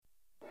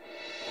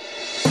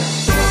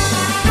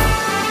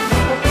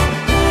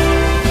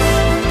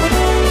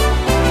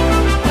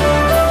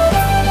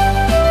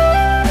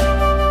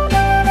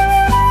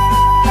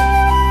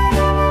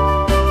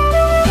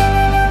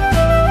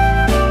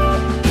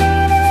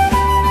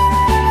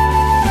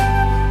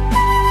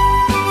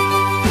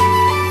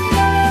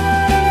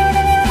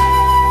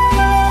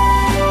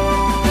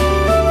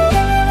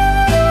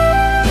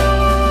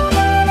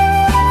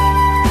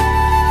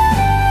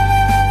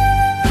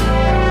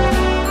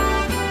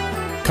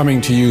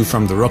Coming to you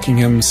from the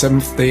Rockingham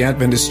Seventh-day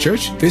Adventist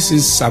Church, this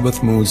is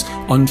Sabbath Moods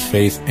on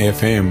Faith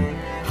FM.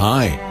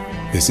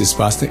 Hi, this is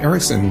Pastor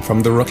Erickson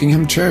from the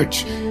Rockingham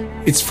Church.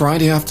 It's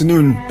Friday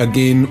afternoon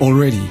again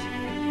already.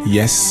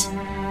 Yes,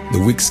 the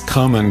weeks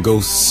come and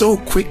go so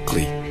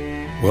quickly.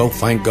 Well,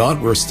 thank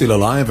God we're still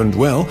alive and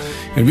well,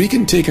 and we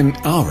can take an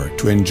hour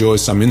to enjoy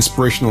some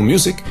inspirational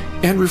music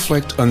and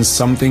reflect on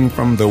something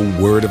from the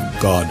Word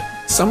of God,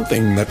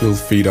 something that will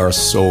feed our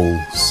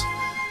souls.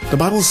 The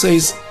Bible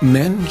says,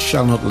 "Men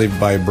shall not live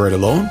by bread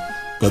alone,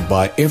 but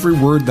by every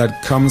word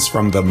that comes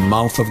from the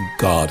mouth of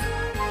God."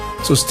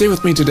 So stay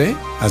with me today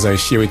as I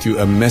share with you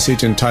a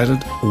message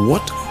entitled,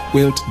 "What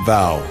Wilt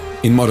Thou?"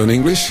 In modern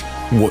English,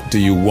 what do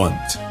you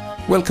want?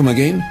 Welcome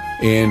again,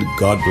 and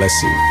God bless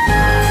you.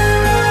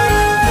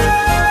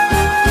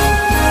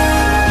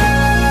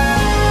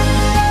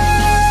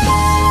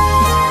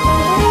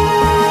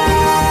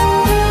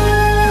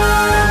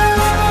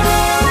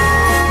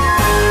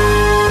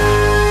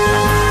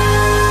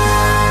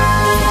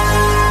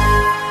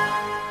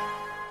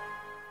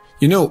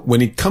 You know,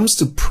 when it comes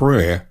to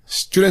prayer,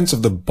 students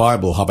of the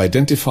Bible have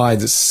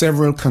identified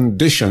several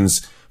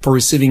conditions for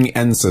receiving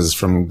answers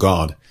from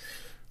God.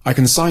 I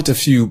can cite a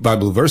few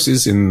Bible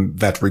verses in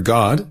that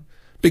regard,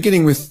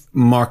 beginning with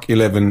Mark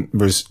 11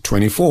 verse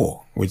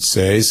 24, which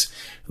says,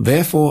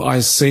 "Therefore I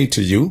say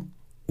to you,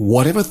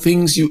 whatever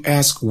things you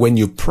ask when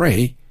you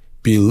pray,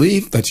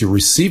 believe that you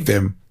receive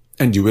them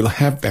and you will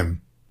have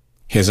them."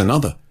 Here's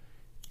another,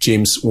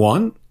 James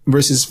 1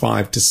 verses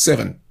 5 to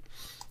 7.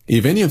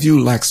 "If any of you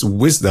lacks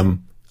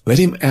wisdom, let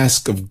him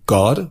ask of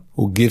God,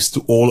 who gives to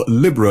all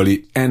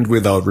liberally and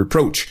without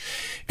reproach,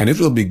 and it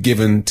will be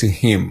given to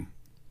him.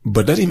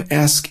 But let him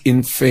ask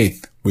in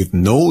faith, with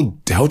no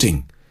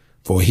doubting.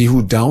 For he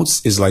who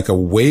doubts is like a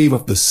wave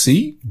of the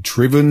sea,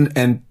 driven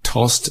and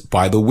tossed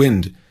by the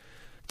wind.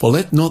 For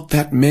let not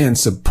that man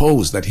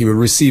suppose that he will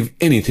receive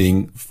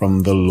anything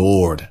from the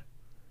Lord."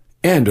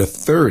 And a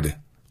third,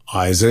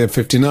 Isaiah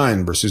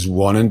 59 verses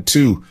 1 and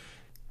 2.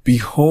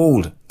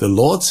 "Behold, the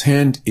Lord's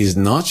hand is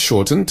not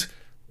shortened,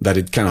 that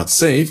it cannot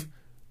save,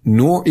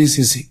 nor is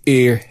his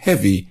ear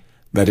heavy,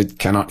 that it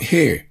cannot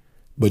hear.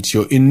 But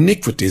your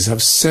iniquities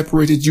have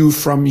separated you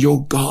from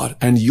your God,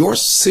 and your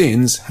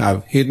sins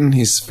have hidden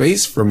his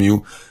face from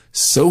you,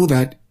 so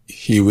that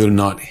he will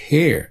not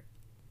hear."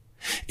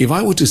 If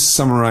I were to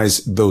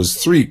summarize those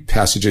three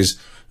passages,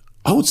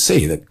 I would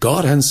say that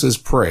God answers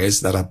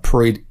prayers that are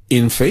prayed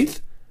in faith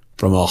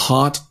from a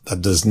heart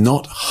that does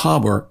not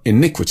harbor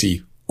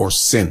iniquity or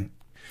sin.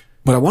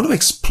 But I want to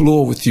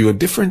explore with you a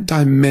different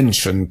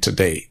dimension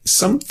today,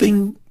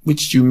 something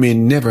which you may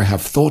never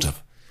have thought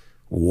of.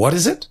 What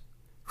is it?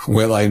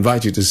 Well, I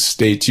invite you to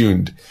stay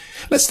tuned.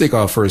 Let's take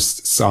our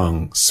first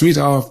song, "Sweet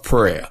Hour of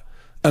Prayer,"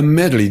 a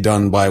medley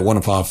done by one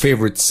of our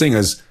favorite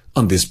singers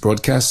on this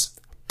broadcast,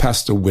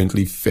 Pastor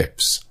Wintley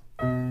Phipps.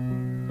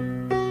 From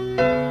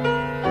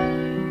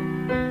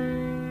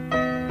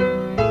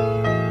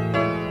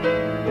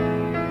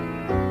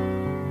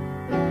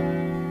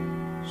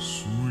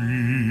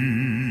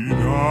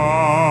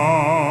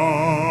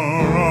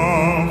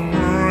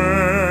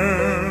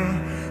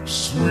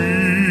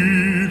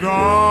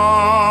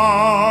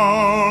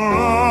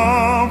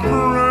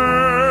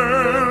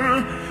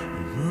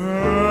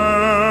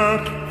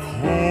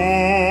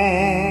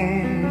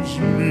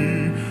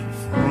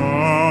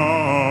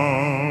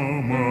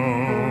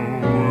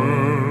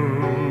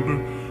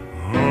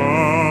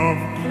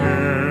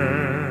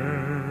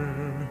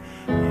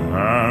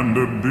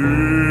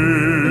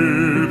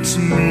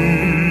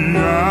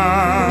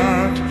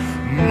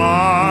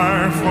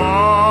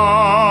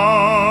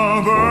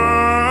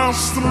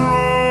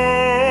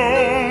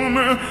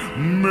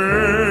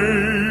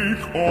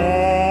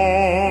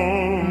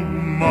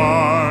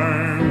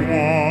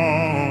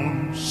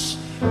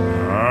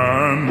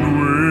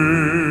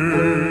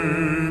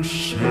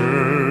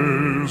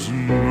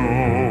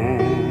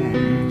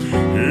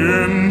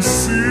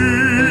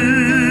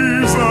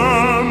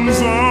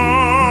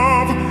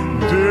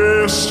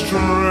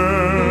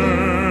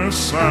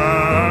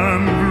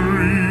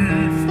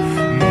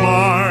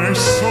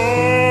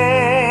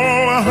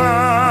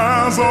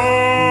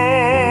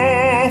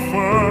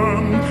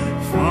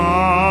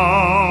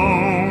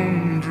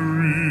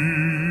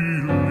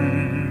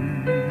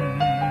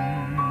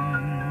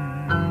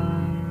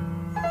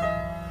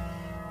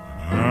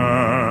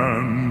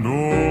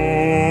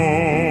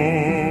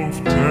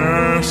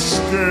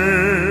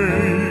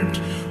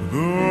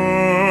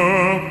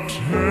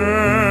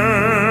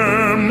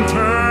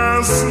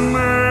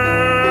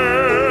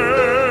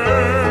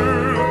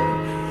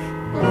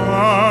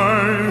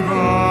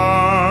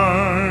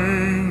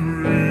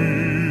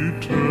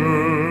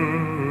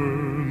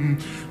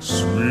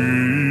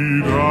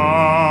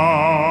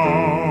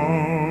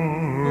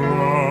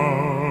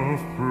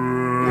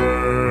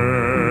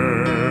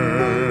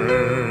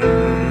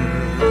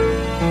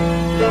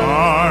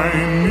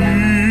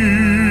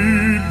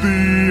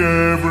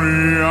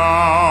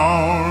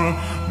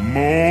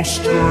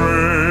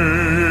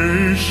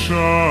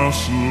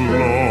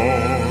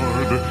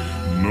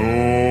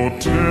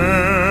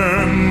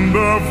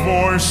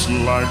voice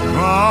like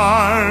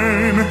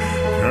thine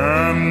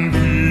can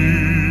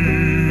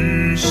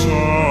peace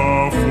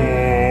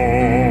afford.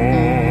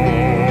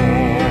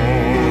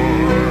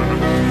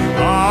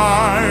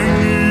 I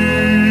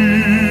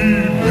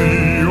need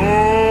thee, oh,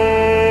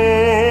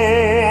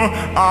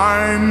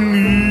 I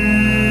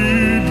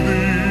need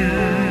thee.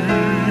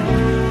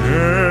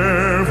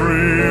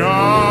 Every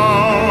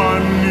hour I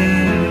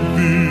need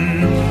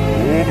thee.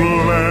 Oh,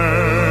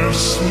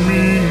 bless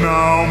me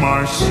now,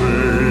 my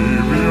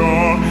Savior,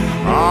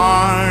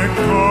 I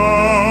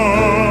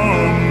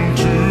come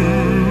to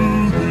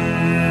thee.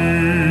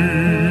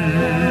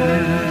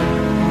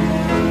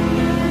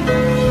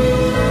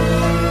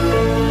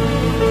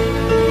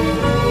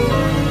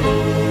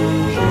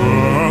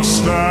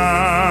 Just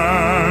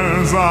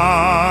as I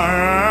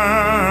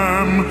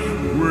am,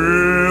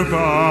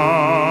 without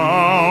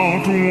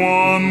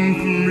one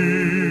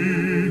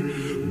plea,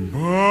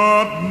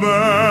 but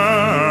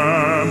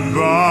that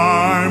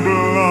thy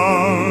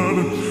blood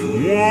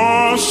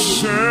was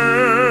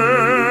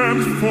shed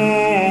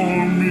for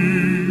me,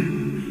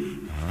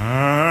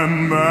 and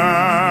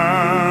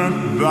that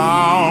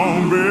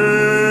thou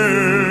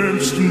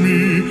bidst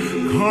me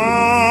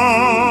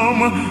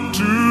come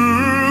to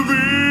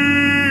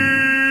thee,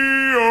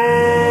 O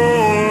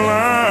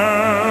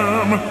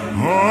Lamb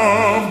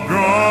of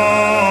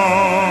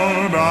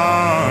God,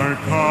 I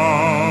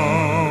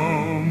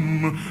come,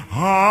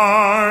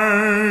 I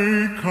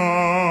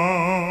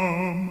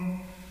come.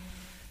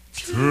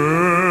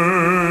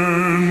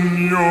 Turn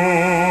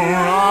your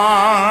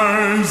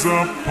eyes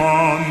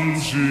upon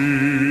Jesus.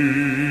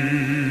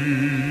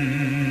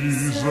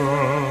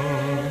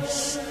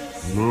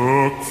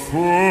 Look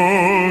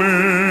full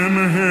in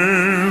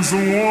his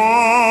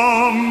wonderful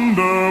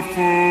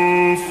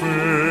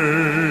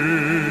face,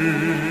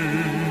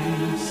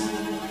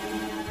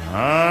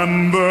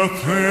 and the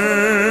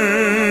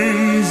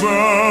things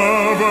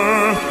of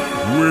earth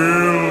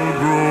will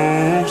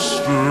grow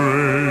strangely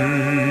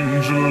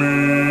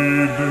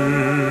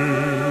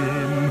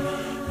dim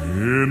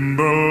in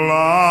the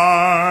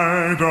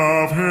light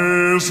of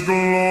his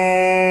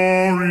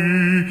glory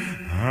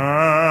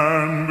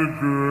and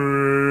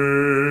grace.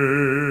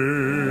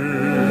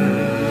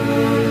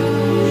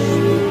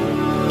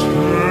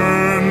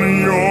 Turn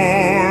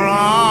your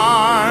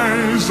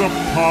eyes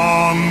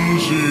upon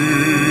Jesus.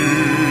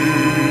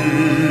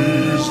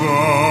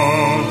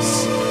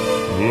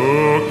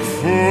 Look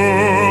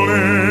full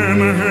in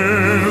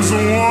his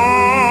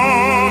wonderful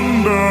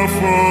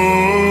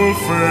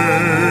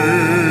face,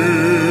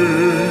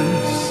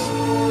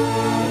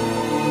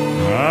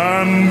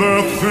 and the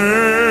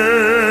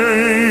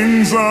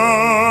things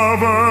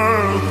of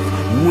earth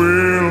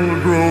will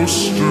grow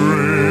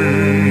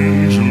strangely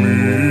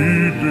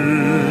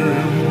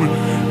dim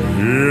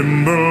in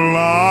the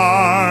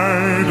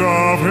light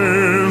of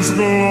his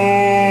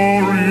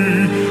glory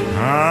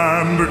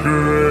and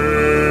grace.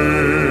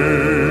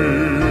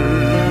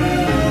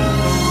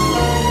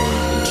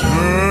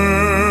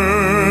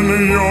 Turn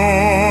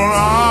your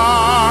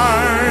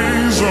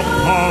eyes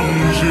upon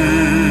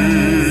Jesus.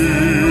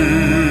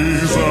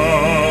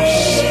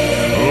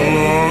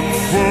 Look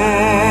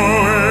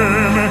full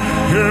in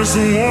his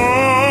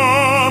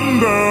wonderful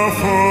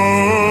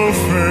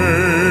face,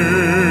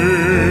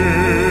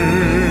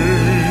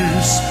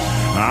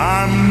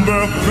 and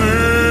the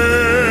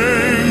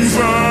things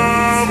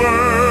of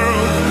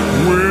earth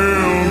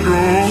will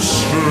grow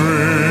strangely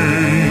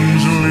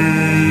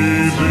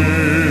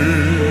dim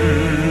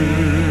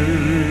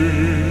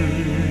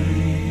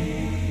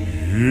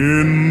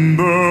in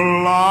the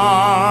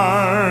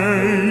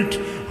light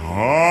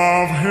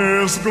of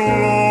his glory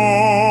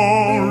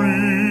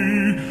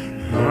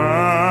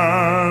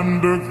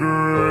and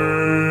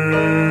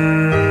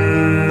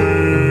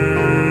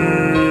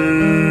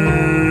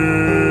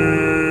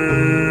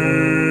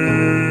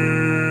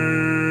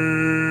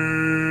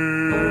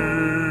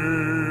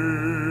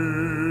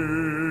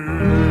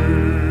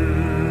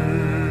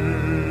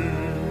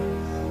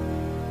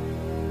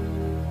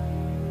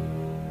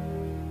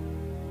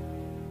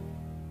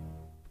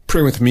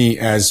Pray with me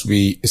as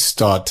we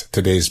start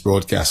today's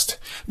broadcast.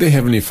 Dear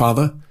Heavenly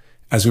Father,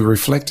 as we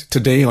reflect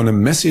today on a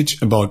message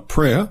about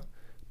prayer,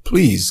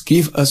 please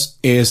give us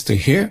ears to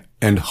hear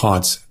and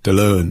hearts to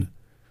learn.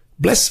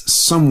 Bless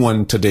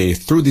someone today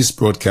through this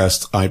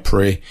broadcast, I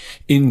pray,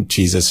 in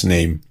Jesus'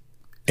 name.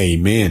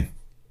 Amen.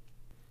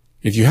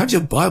 If you have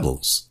your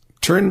Bibles,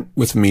 turn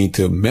with me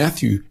to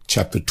Matthew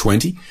chapter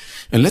 20,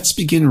 and let's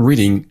begin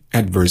reading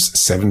at verse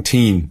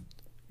 17.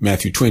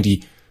 Matthew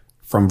 20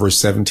 from verse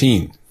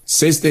 17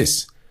 says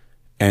this,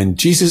 "And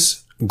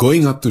Jesus,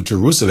 going up to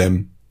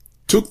Jerusalem,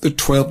 took the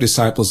 12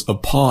 disciples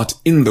apart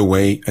in the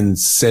way and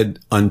said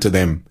unto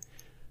them,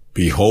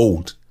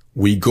 Behold,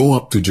 we go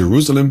up to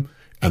Jerusalem,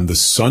 and the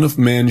Son of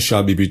Man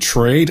shall be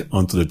betrayed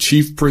unto the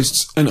chief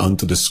priests and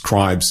unto the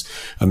scribes,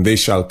 and they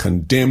shall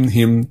condemn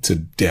him to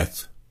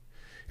death,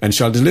 and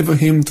shall deliver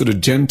him to the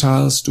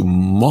Gentiles to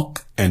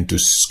mock and to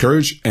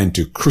scourge and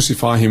to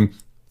crucify him,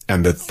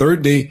 and the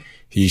third day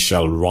he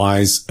shall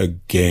rise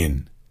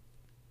again.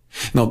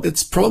 Now,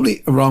 it's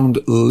probably around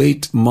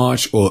late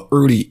March or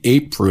early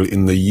April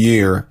in the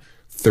year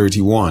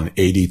 31,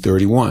 AD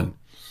 31.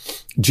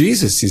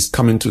 Jesus is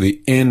coming to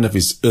the end of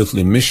his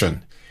earthly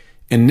mission,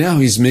 and now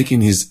he's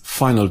making his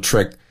final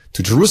trek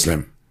to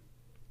Jerusalem.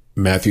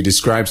 Matthew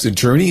describes the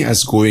journey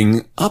as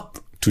going up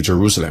to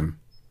Jerusalem.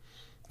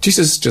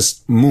 Jesus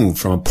just moved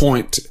from a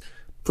point,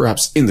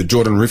 perhaps in the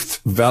Jordan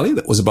Rift Valley,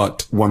 that was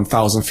about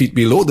 1,000 feet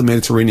below the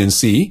Mediterranean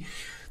Sea,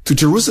 to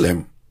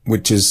Jerusalem,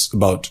 which is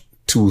about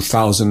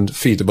 2,000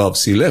 feet above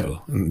sea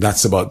level. And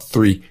that's about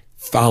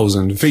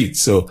 3,000 feet.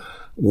 So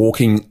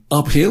walking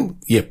uphill,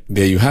 yep,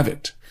 there you have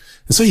it.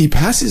 And so he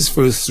passes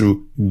first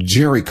through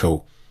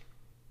Jericho,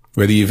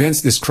 where the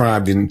events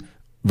described in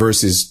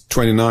verses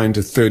 29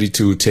 to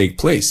 32 take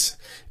place.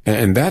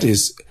 And that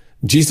is,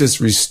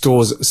 Jesus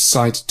restores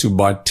sight to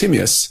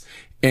Bartimaeus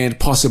and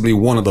possibly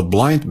one of the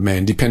blind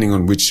men, depending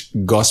on which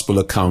gospel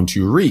account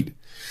you read.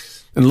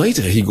 And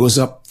later he goes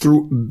up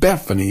through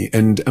Bethany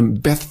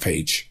and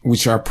Bethphage,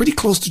 which are pretty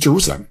close to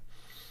Jerusalem.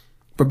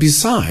 But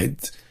beside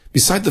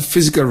the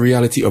physical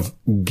reality of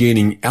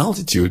gaining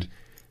altitude,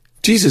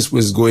 Jesus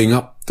was going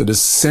up to the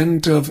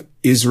center of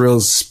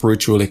Israel's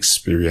spiritual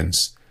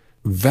experience,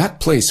 that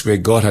place where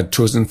God had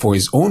chosen for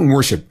his own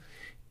worship,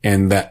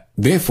 and that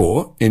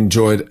therefore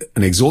enjoyed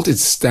an exalted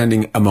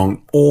standing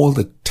among all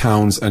the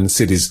towns and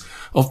cities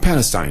of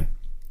Palestine.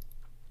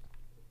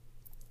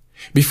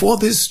 Before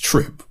this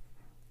trip,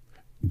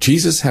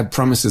 Jesus had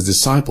promised his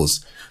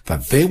disciples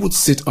that they would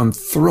sit on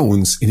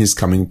thrones in his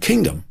coming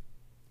kingdom.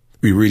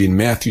 We read in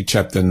Matthew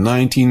chapter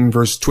 19,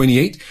 verse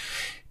 28,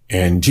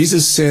 "And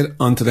Jesus said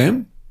unto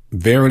them,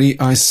 Verily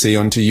I say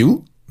unto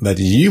you, that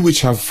ye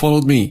which have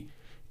followed me,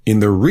 in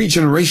the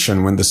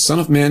regeneration when the Son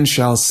of Man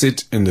shall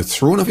sit in the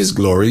throne of his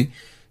glory,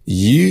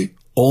 ye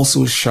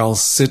also shall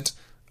sit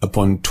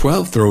upon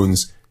 12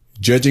 thrones,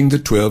 judging the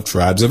 12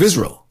 tribes of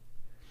Israel."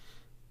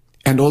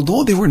 And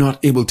although they were not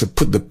able to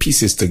put the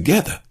pieces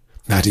together,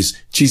 that is,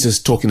 Jesus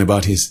talking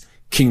about his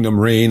kingdom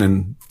reign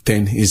and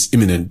then his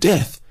imminent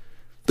death,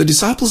 the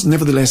disciples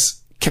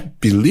nevertheless kept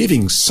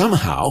believing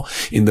somehow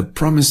in the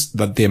promise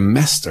that their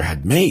master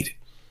had made.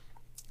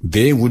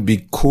 They would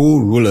be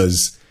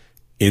co-rulers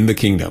in the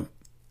kingdom.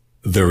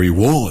 The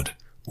reward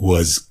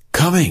was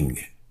coming.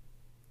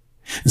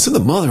 And so the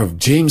mother of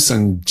James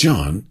and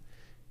John,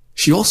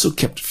 she also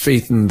kept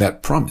faith in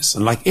that promise.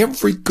 And like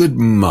every good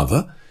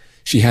mother,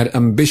 she had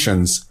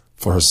ambitions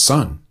for her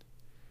son.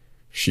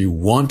 She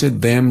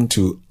wanted them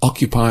to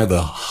occupy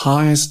the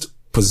highest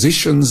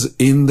positions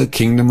in the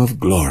kingdom of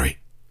glory.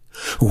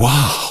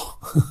 Wow!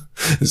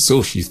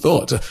 So she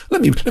thought,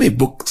 let me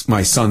book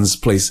my son's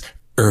place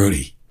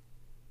early.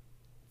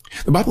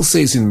 The Bible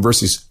says in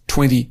verses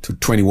 20 to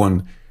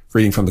 21,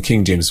 reading from the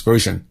King James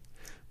Version,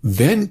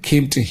 "Then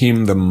came to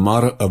him the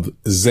mother of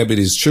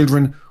Zebedee's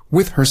children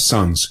with her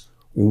sons,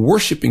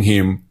 worshipping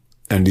him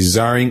and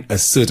desiring a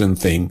certain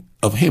thing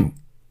of him.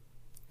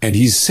 And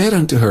he said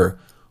unto her,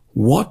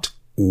 What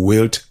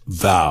wilt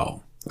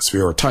thou?" That's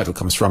where our title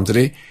comes from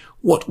today.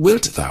 What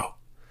wilt thou?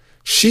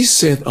 She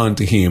said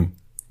unto him,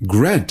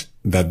 Grant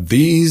that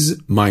these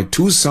my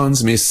 2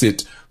 sons may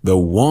sit, the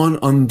one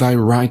on thy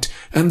right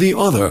and the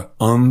other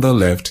on the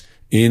left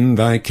in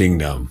thy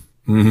kingdom.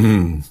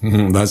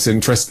 That's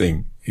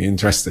interesting.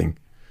 Interesting.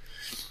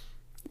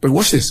 But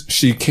watch this.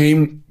 She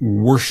came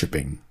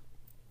worshiping.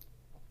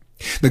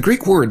 The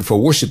Greek word for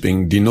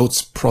worshiping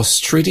denotes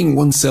prostrating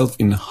oneself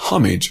in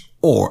homage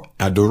or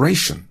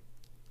adoration.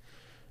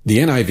 The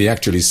NIV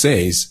actually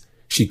says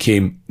she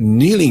came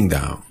kneeling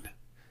down.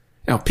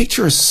 Now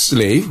picture a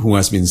slave who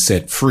has been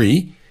set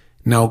free,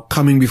 now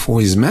coming before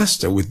his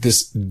master with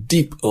this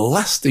deep,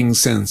 lasting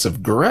sense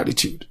of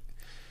gratitude.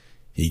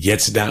 He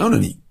gets down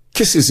and he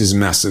kisses his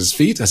master's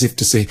feet as if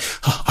to say,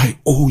 I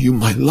owe you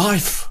my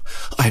life.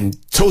 I'm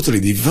totally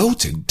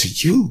devoted to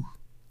you.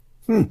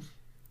 And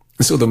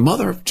so the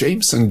mother of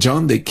James and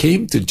John, they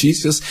came to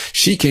Jesus.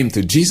 She came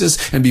to Jesus.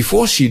 And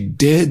before she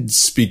dared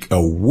speak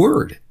a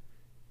word,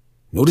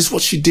 notice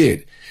what she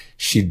did.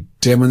 She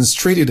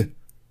demonstrated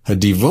her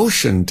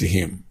devotion to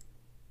him.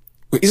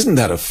 Well, isn't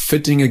that a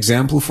fitting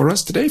example for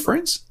us today,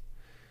 friends?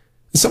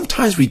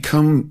 Sometimes we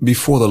come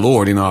before the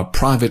Lord in our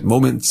private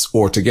moments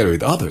or together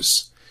with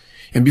others.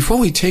 And before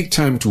we take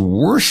time to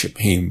worship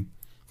him,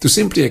 to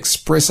simply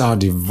express our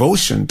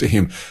devotion to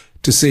him,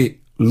 to say,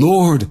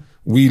 Lord,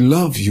 we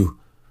love you.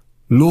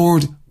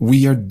 Lord,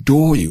 we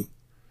adore you.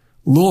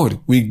 Lord,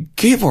 we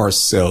give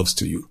ourselves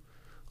to you.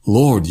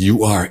 Lord,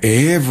 you are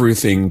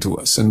everything to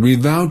us, and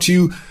without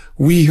you,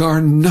 we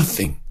are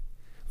nothing.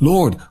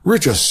 Lord, we're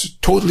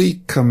just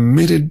totally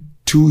committed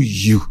to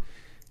you.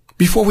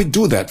 Before we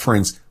do that,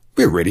 friends,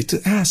 we're ready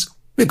to ask.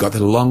 We've got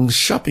a long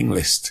shopping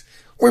list.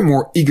 We're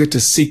more eager to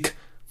seek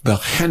the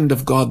hand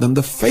of God than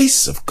the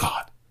face of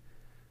God.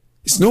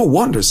 It's no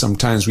wonder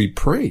sometimes we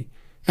pray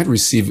and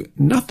receive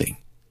nothing.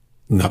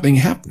 Nothing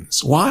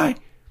happens. Why?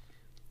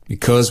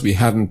 Because we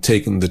haven't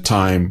taken the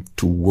time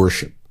to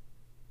worship.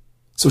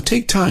 So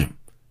take time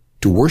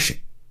to worship.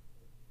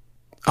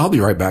 I'll be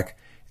right back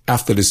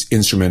after this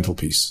instrumental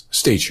piece.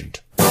 Stay tuned.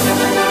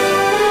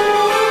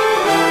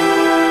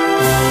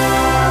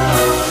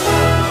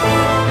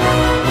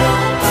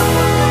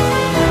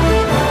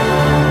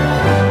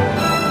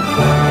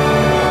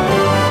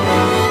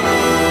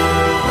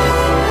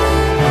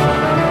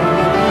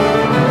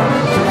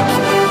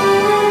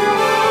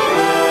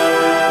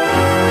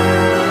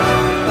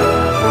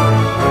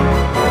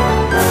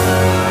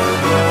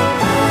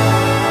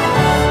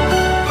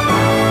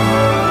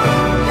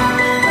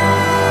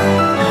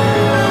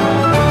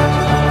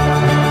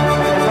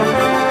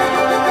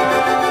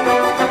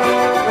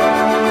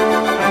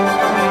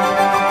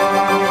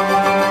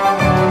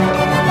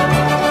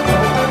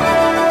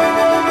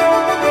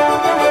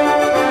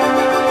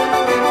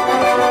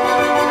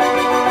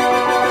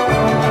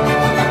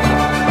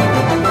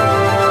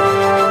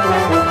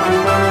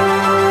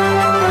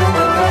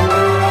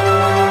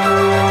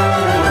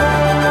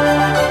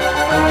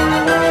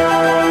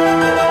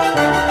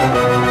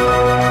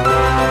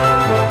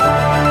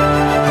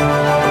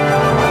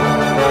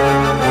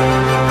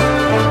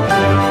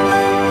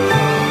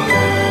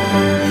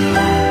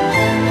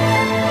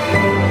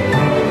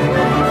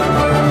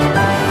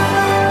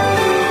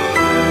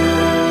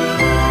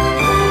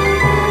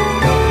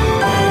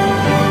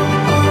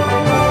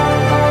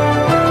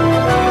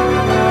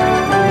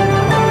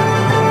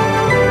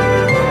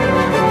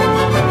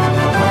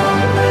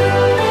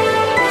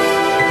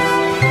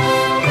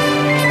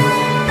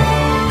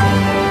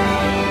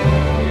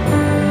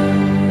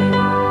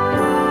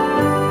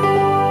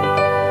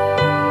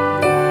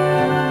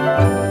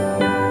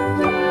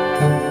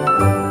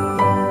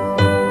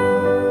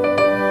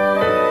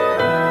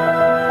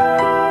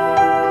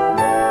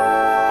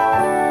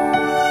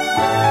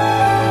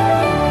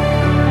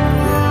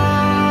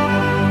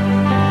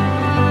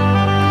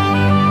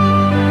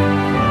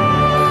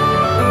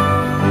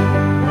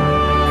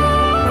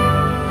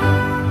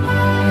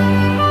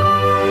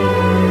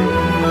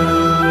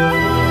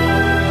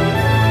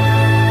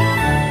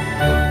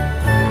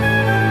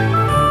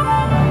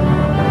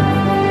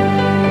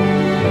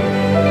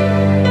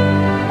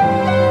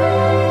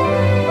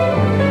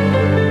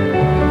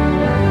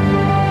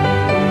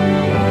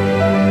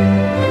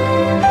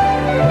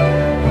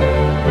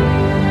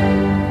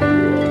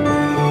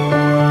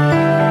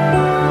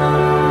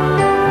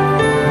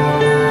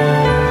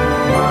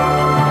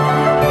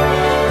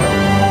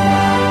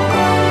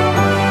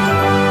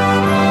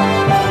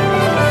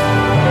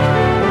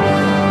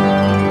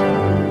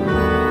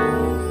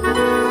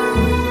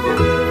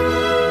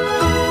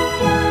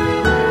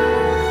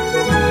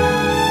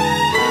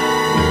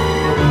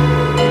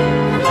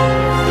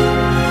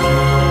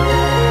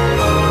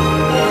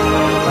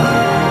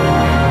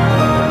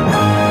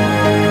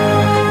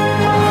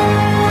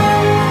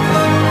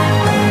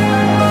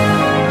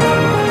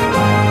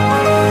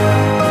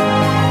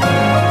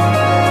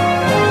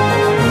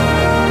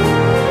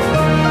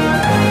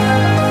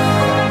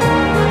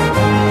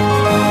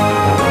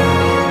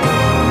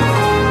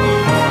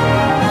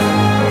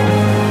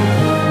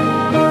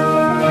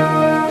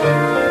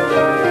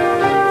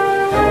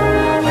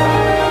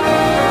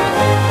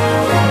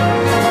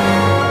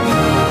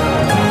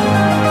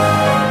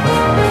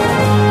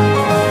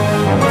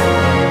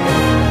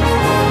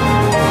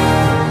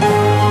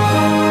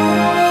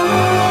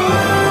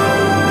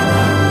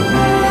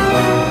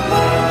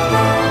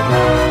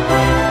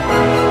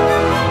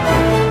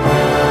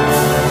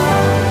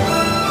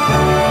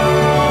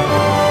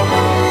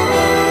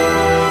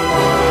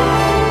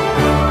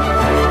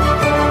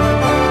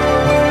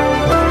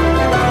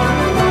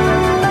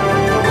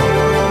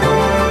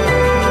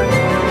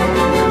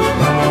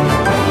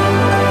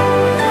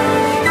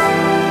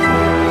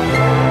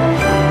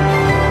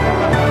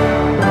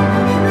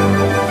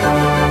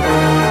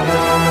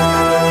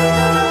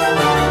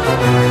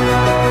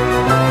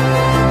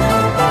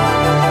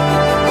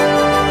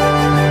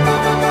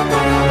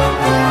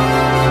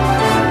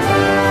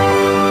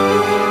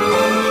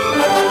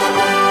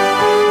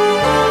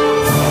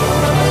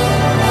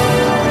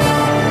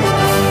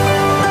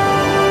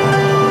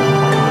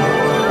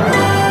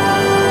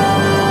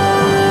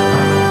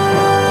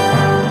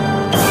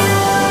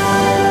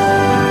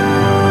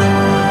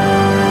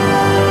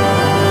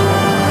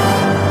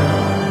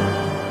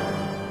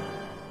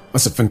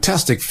 That's a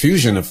fantastic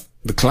fusion of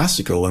the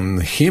classical and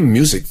the hymn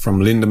music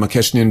from Linda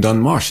McKechnie and Don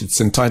Marsh.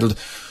 It's entitled,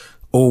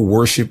 "Oh,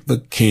 Worship the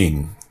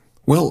King."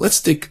 Well, let's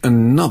take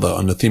another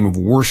on the theme of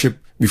worship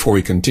before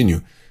we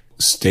continue.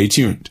 Stay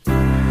tuned.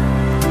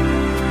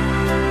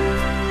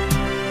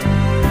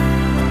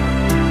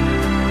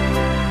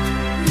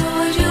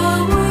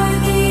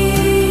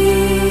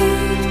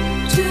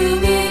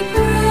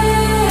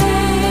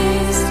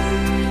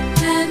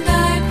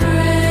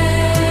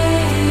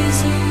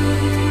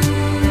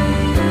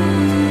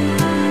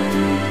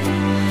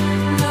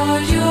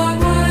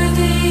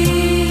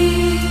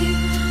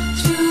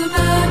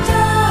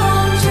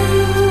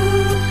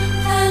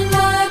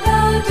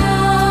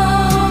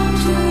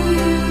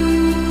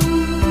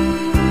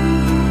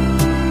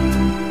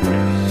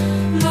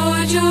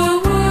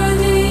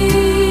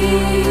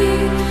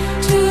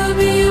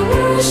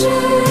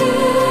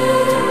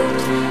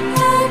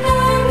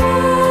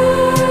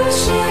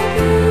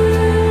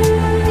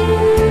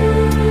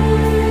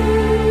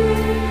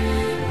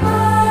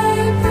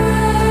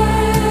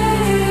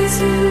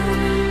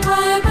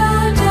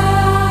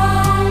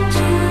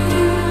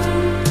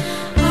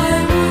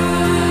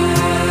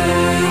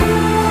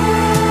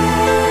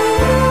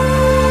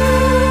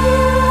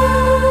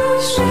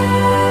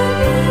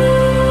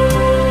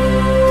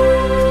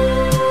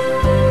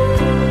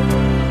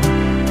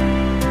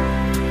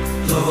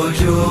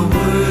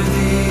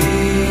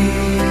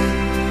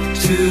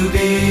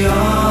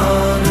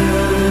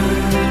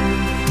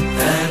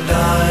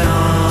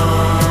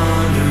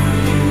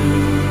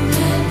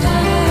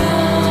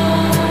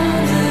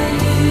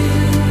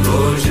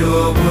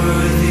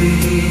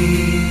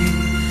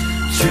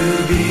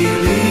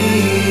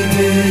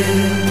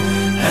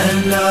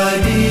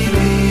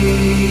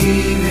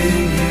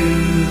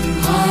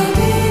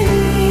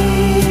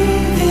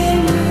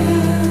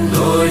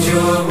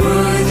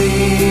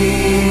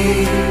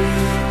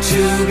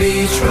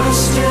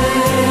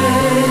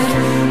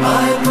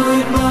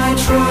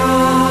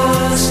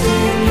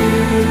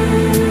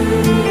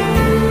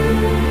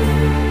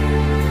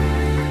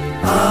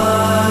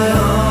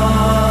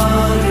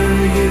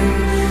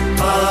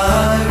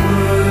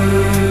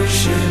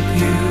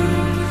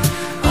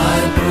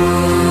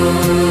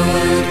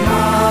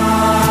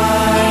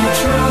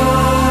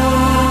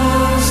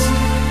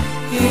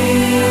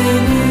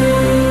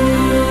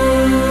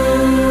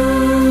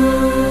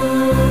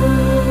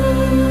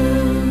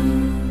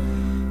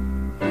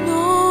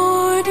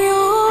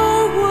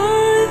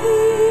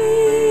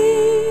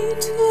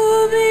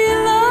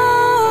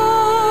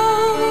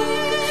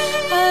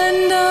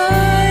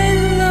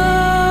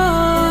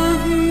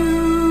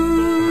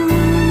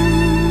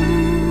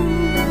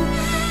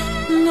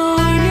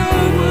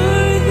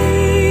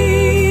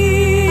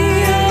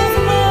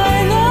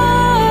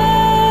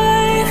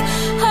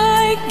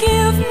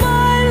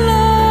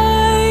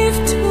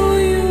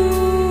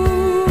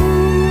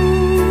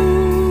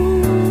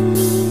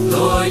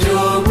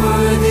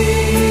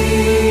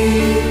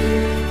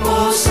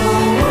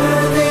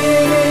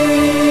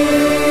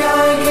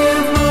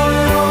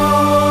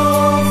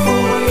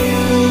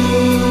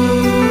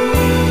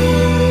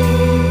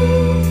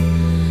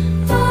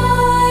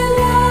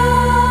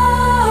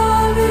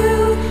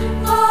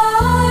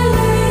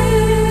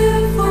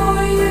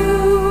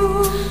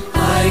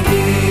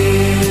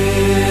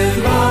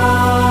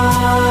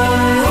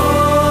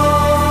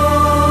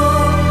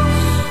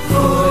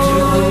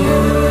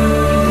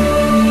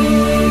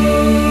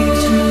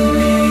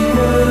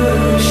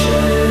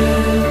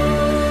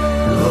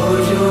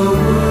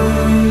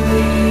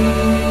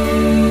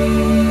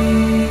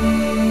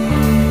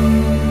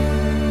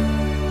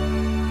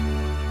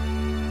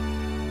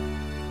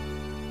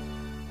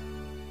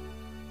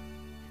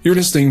 You're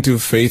listening to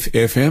Faith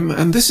FM,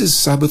 and this is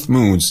Sabbath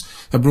Moods,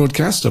 a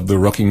broadcast of the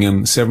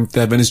Rockingham Seventh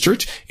Adventist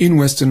Church in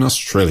Western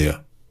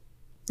Australia.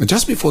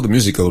 Just before the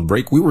musical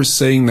break, we were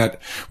saying that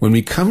when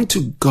we come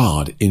to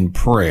God in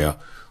prayer,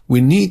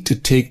 we need to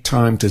take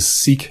time to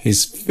seek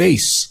His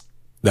face,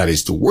 that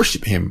is, to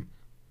worship Him,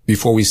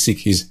 before we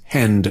seek His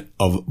hand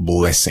of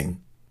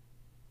blessing.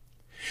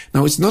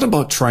 Now, it's not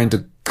about trying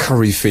to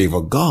curry favor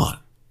God.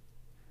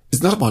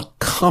 It's not about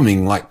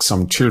coming like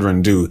some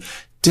children do.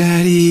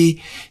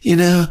 Daddy, you're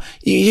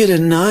the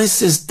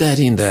nicest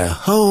daddy in the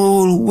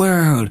whole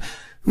world.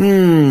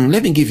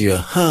 Let me give you a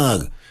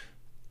hug.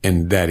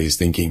 And Daddy's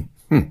thinking,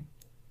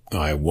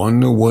 I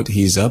wonder what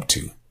he's up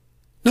to.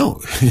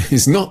 No,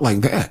 it's not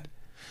like that.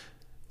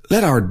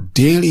 Let our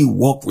daily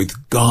walk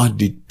with God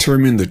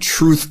determine the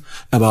truth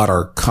about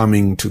our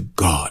coming to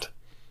God.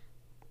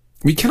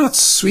 We cannot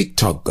sweet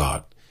talk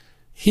God.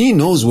 He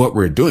knows what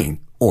we're doing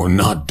or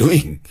not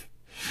doing.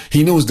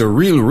 He knows the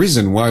real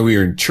reason why we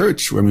are in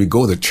church when we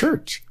go to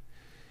church.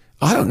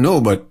 I don't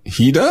know, but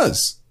He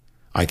does.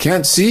 I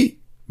can't see,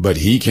 but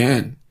He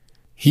can.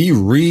 He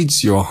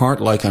reads your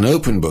heart like an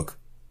open book.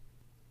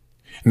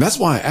 And that's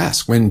why I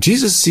ask, when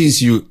Jesus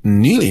sees you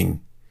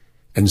kneeling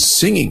and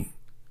singing,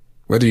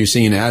 whether you're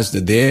singing As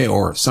the Day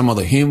or some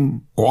other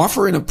hymn or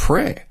offering a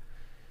prayer,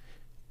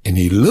 and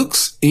He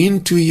looks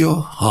into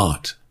your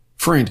heart,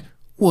 friend,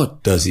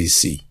 what does He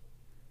see?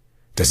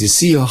 Does he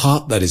see a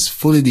heart that is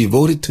fully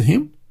devoted to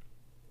him?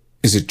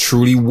 Is it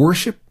truly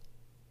worship?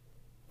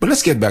 But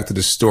let's get back to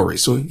the story.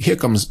 So here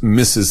comes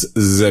Mrs.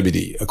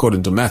 Zebedee,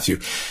 according to Matthew.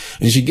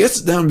 And she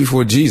gets down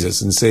before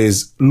Jesus and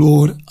says,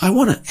 Lord, I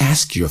want to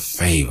ask you a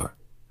favor,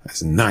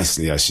 as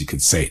nicely as she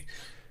could say it.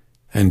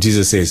 And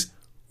Jesus says,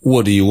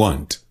 what do you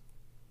want?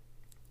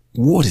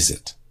 What is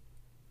it?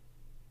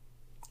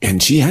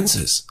 And she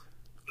answers,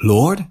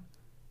 Lord,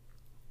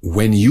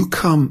 when you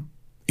come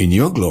in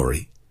your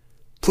glory,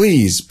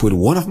 please put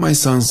one of my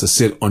sons to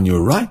sit on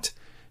your right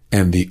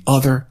and the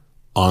other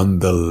on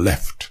the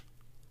left.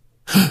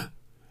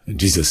 And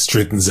Jesus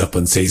straightens up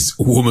and says,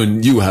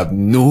 woman, you have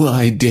no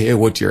idea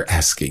what you're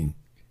asking.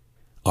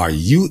 Are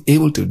you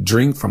able to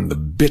drink from the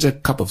bitter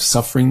cup of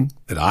suffering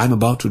that I'm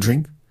about to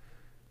drink?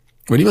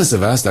 Well, he must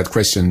have asked that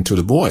question to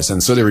the boys.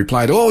 And so they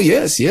replied, oh,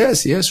 yes,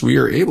 we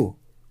are able.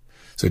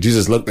 So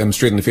Jesus looked them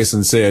straight in the face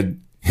and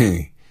said,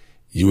 hey,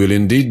 you will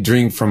indeed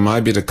drink from my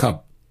bitter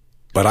cup,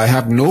 but I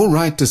have no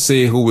right to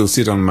say who will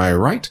sit on my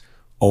right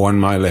or on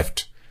my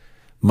left.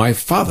 My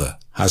Father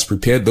has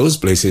prepared those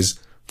places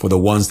for the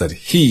ones that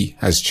he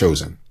has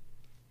chosen.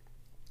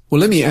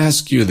 Well, let me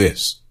ask you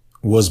this.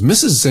 Was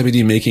Mrs.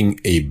 Zebedee making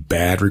a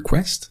bad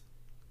request?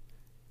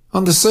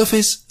 On the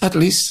surface, at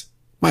least,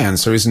 my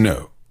answer is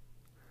no.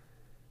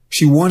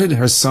 She wanted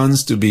her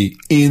sons to be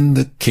in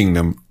the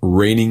kingdom,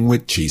 reigning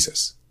with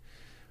Jesus.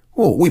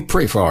 Well, we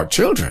pray for our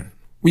children.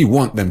 We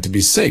want them to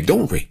be saved,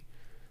 don't we?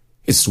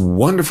 It's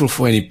wonderful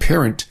for any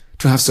parent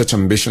to have such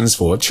ambitions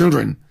for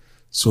children.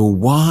 So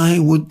why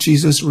would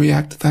Jesus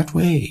react that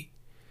way?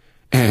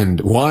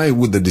 And why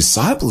would the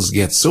disciples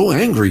get so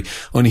angry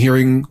on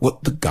hearing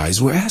what the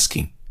guys were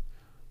asking?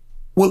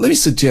 Well, let me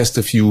suggest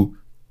a few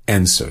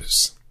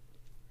answers.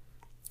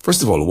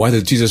 First of all, why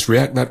did Jesus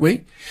react that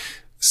way?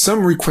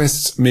 Some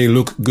requests may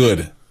look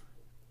good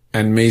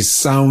and may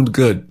sound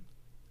good,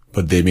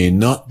 but they may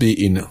not be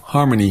in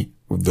harmony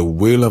with the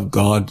will of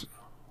God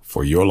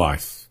for your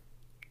life.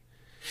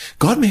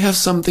 God may have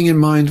something in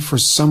mind for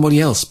somebody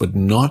else, but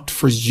not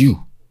for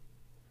you.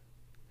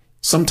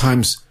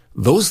 Sometimes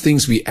those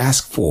things we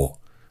ask for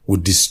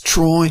would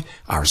destroy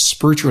our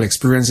spiritual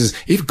experiences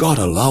if God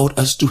allowed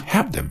us to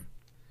have them.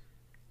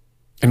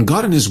 And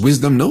God in his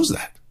wisdom knows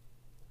that.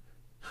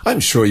 I'm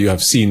sure you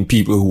have seen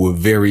people who were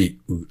very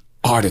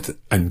ardent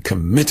and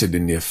committed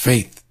in their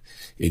faith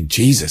in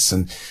Jesus.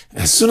 And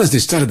as soon as they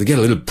started to get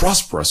a little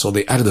prosperous, or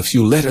they added a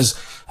few letters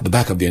at the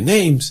back of their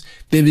names,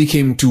 they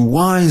became too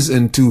wise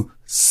and too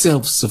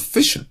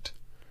self-sufficient.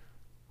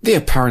 Their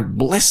apparent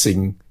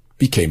blessing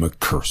became a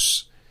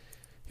curse.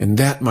 And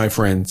that, my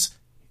friends,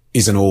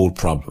 is an old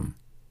problem.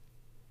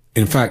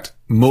 In fact,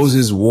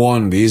 Moses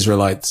warned the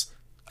Israelites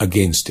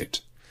against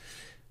it.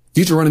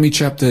 Deuteronomy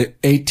chapter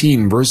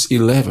 18, verse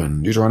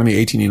 11, Deuteronomy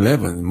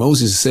 18:11,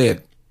 Moses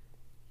said,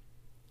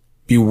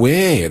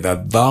 beware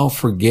that thou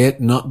forget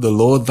not the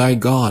Lord thy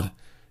God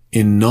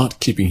in not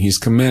keeping his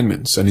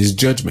commandments and his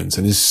judgments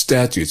and his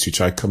statutes which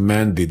I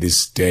command thee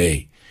this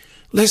day.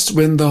 Lest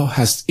when thou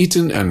hast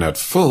eaten and art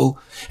full,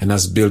 and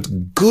hast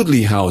built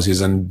goodly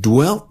houses and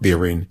dwelt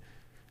therein,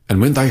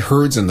 and when thy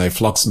herds and thy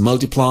flocks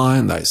multiply,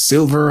 and thy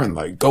silver and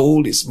thy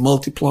gold is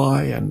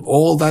multiply, and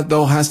all that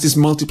thou hast is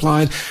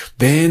multiplied,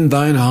 then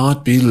thine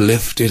heart be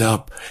lifted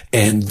up,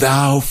 and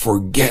thou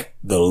forget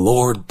the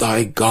Lord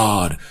thy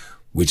God,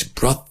 which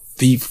brought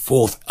thee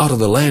forth out of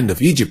the land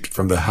of Egypt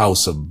from the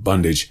house of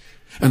bondage.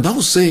 And thou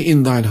say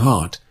in thine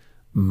heart,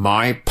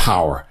 my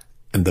power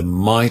and the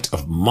might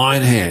of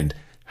mine hand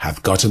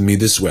hath gotten me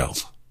this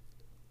wealth.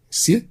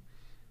 See it?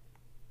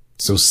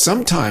 So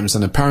sometimes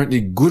an apparently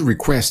good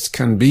request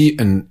can be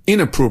an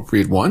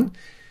inappropriate one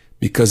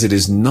because it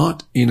is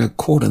not in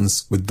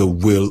accordance with the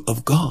will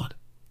of God.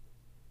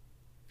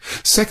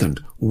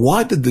 Second,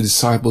 why did the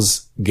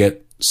disciples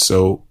get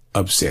so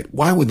upset?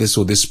 Why were they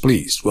so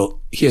displeased? Well,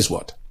 here's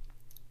what.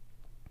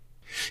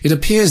 It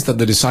appears that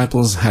the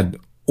disciples had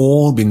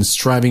all been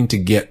striving to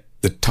get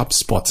the top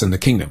spots in the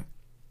kingdom.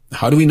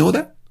 How do we know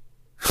that?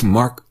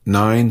 Mark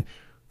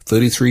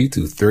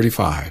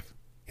 9:33-35.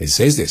 It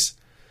says this.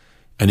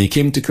 And he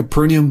came to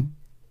Capernaum,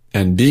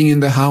 and being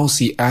in the house,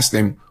 he asked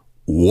them,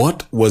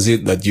 what was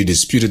it that you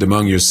disputed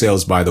among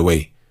yourselves by the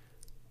way?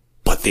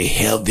 But they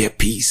held their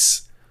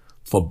peace,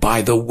 for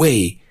by the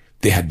way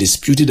they had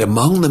disputed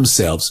among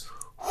themselves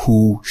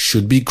who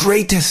should be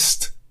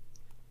greatest.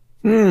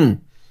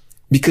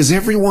 Because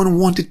everyone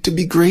wanted to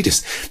be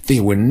greatest. They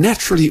were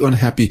naturally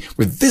unhappy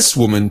with this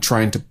woman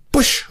trying to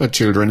push her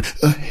children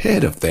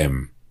ahead of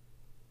them.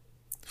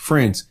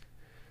 Friends,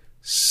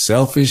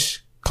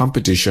 selfish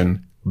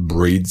competition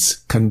breeds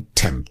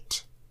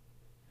contempt.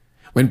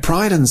 When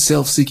pride and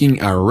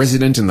self-seeking are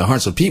resident in the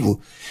hearts of people,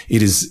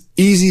 it is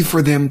easy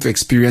for them to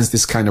experience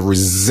this kind of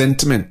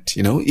resentment,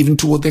 even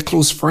toward their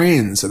close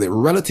friends or their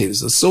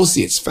relatives,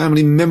 associates,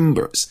 family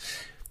members.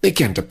 They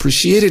can't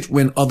appreciate it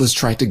when others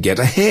try to get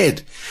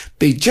ahead.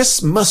 They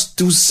just must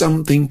do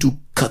something to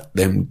cut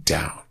them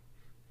down.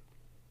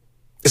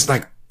 It's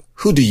like,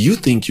 who do you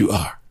think you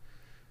are?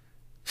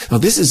 Now,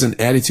 this is an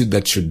attitude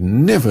that should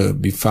never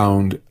be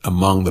found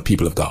among the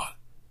people of God.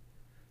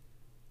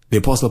 The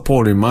Apostle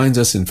Paul reminds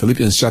us in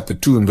Philippians chapter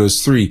 2 and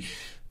verse 3,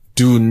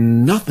 "Do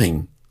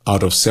nothing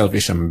out of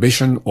selfish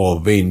ambition or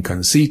vain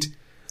conceit,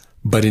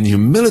 but in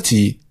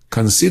humility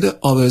consider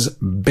others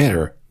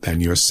better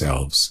than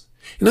yourselves."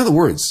 In other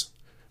words,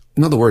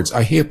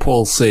 I hear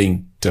Paul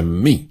saying to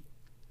me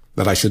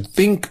that I should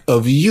think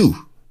of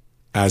you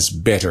as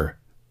better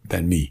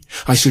than me.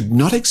 I should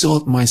not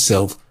exalt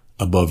myself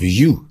above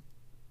you,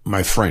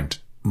 my friend,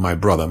 my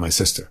brother, my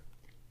sister.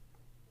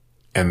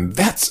 And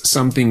that's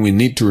something we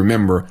need to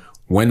remember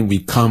when we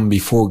come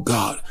before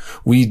God.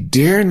 We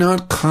dare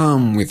not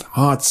come with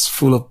hearts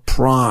full of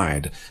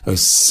pride, of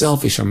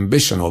selfish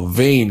ambition, or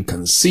vain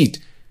conceit.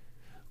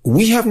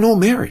 We have no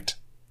merit.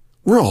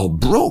 We're all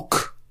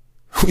broke.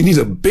 We need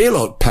a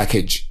bailout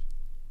package.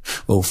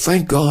 Well,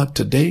 thank God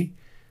today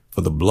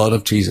for the blood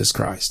of Jesus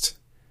Christ.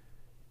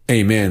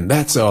 Amen.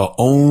 That's our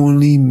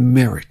only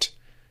merit.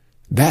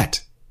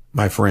 That,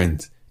 my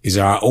friends, is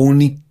our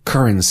only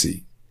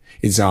currency.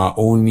 It's our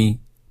only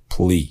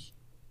plea.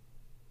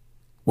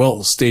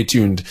 Well, stay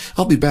tuned.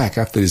 I'll be back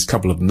after this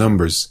couple of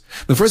numbers.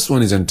 The first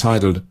one is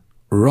entitled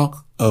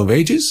Rock of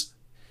Ages,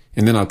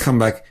 and then I'll come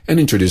back and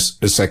introduce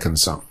the second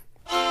song.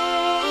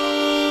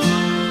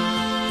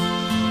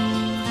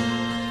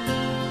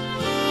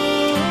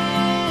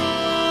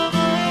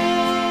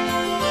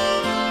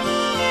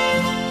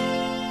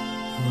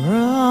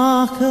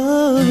 Rock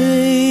of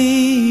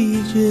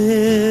Ages,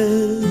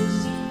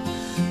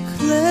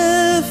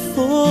 cleft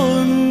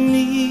for me,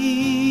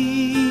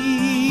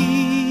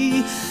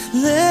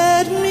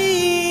 let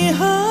me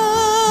hide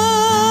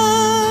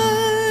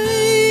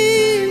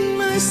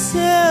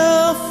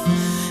myself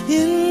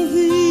in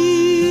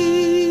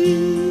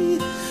thee,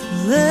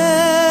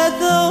 let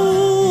the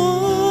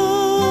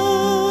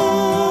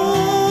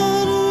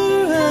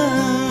water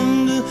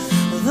and the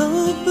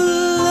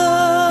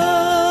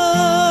blood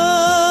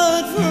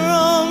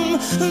from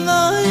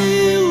thy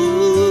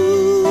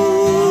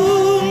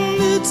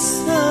wounded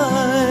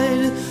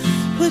side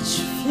which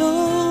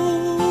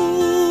flowed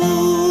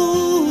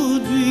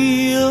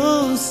be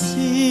of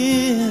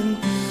sin,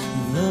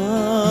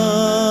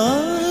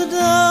 the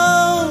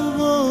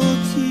double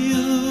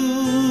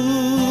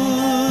cure,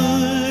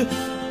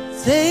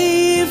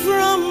 save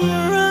from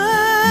wrath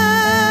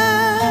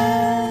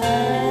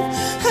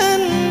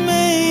and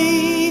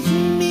make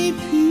me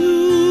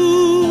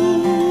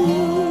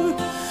pure.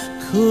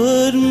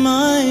 Could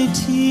my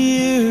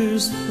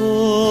tears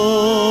forever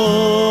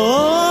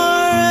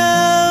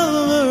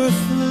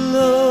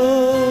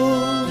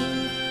flow,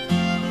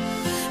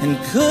 and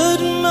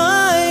could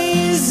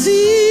my zeal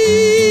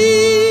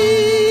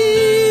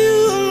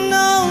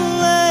no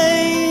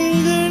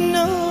longer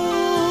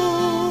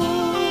know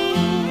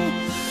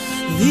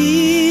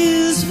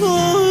these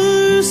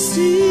for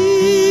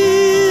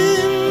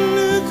sin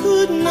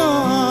could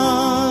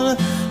not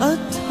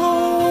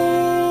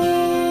atone,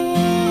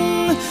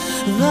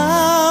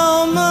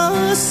 thou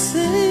must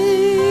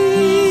save,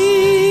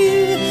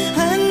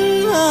 and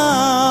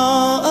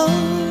thou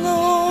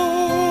alone.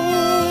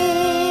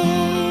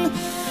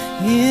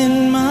 In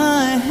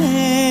my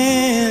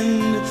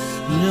hand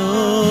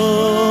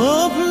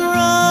no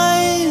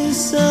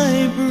price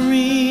I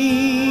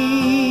bring,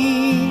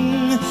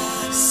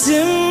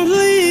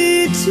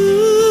 simply to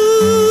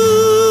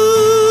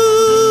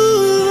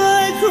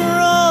thy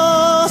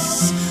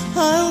cross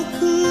I'll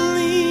cling.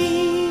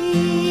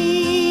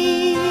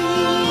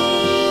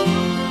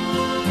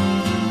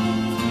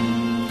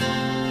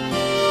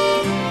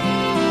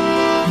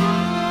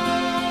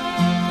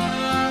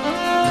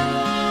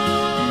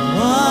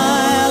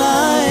 While I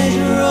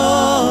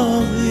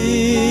draw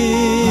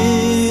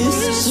this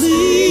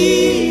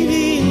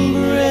fleeting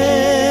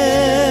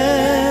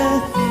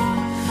breath,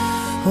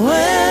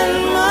 when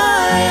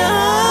my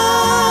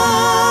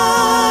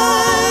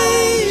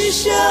eyes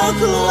shall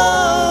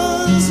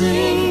close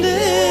in death,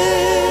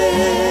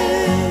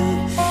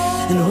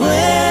 and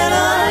when I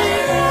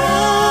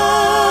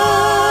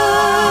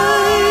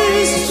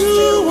rise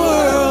to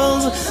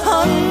worlds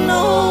unknown,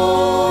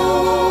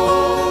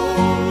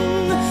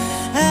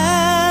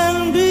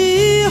 and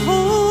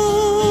behold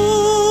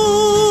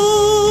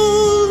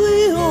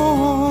thee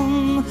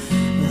on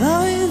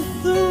thy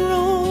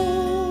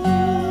throne,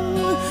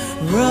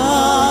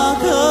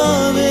 Rock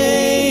of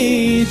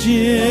Ages,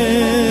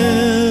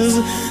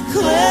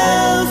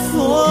 cleft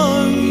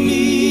for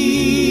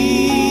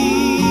me,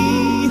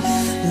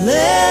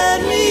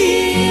 let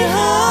me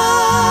hide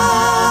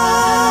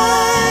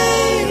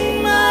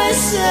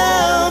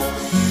myself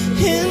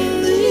in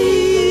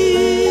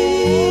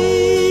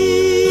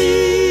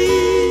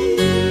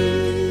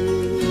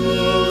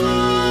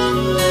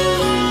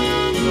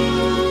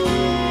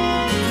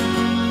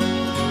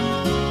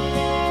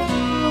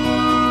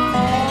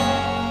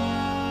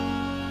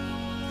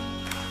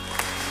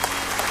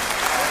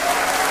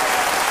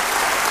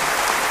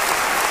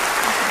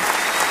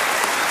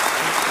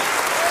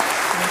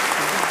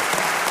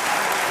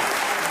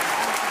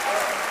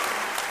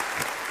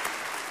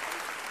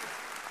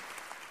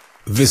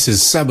This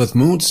is Sabbath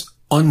Moods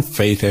on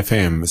Faith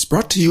FM. It's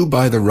brought to you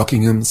by the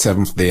Rockingham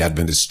Seventh-day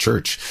Adventist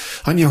Church.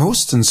 I'm your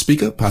host and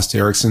speaker, Pastor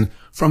Erickson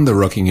from the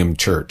Rockingham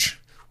Church.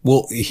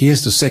 Well,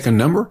 here's the second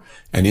number,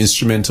 an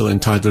instrumental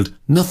entitled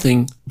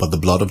Nothing But the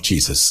Blood of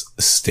Jesus.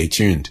 Stay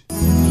tuned.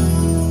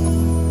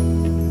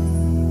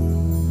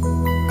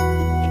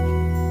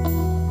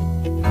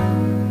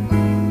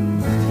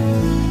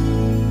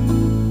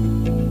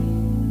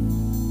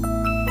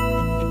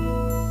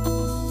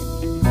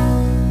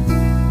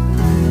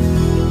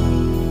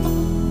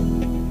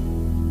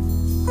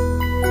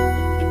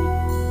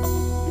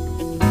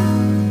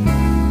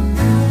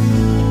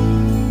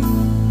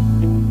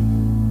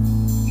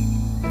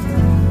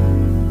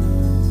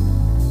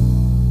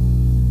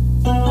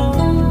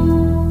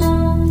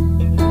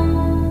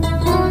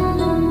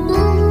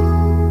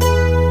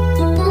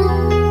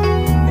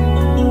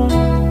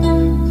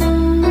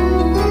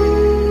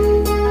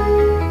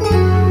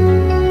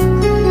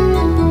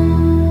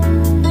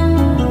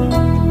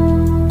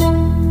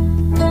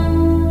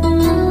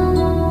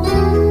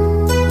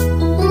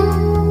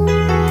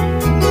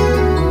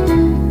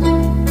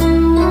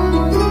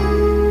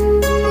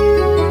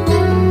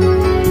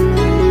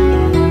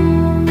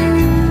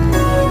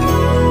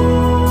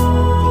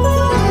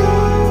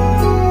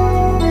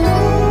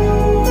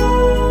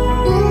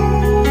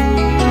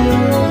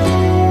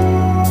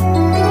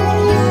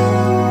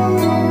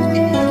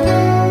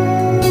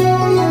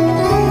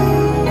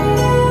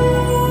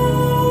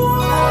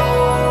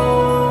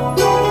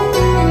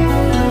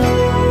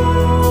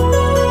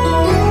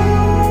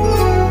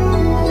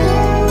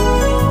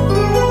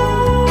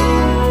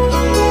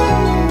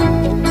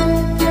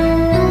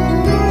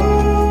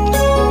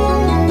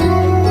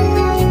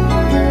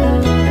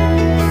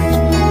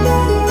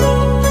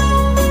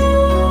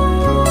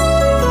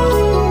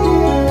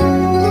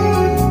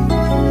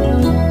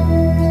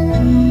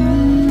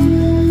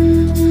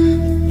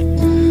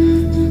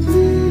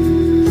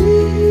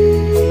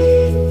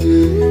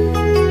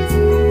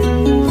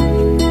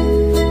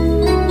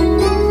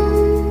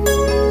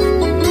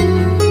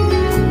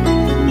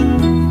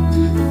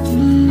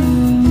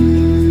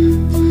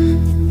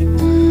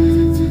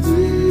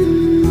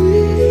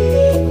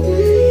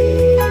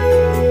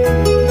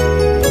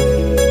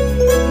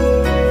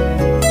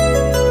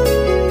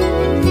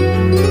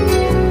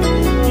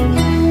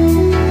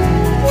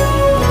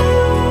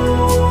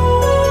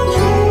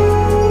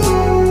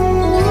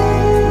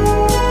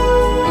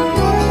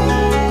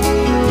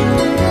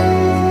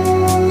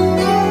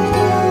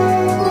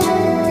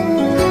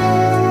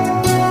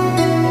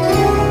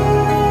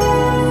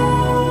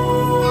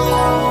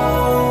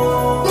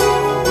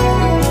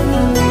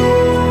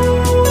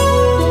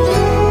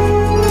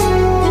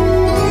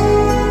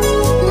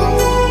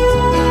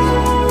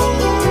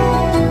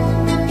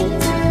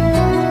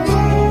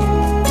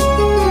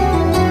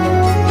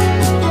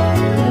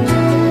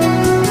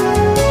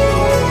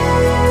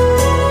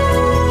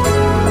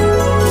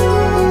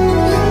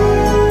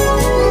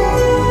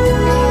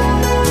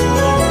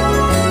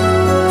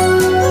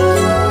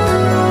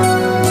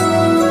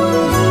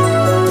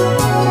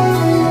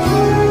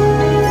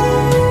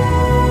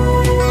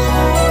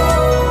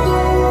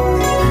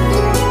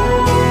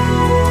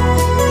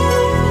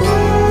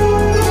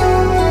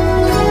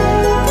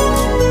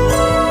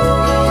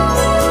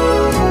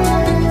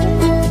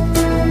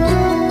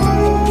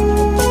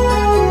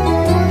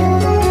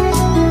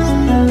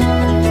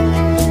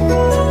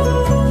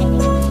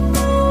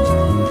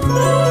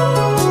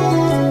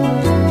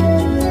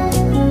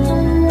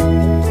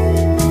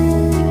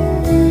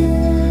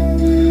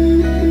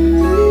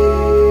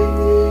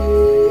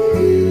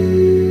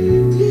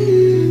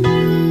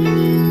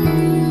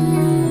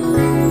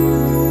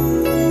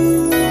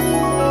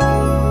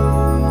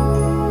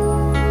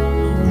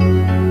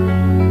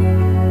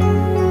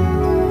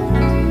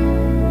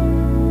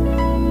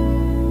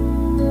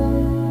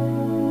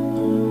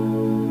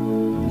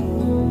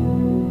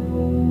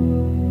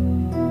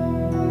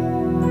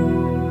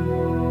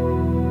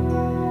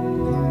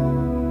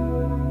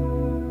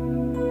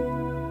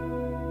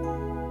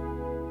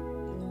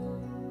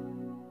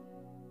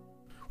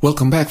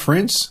 Welcome back,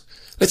 friends.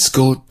 Let's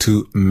go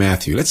to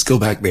Matthew. Let's go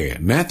back there.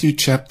 Matthew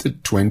chapter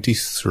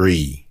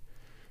 23.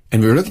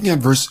 And we're looking at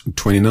verse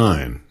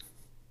 29.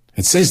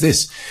 It says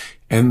this,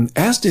 "And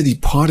as they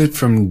departed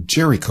from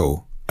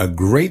Jericho, a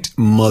great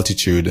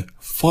multitude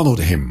followed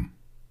him."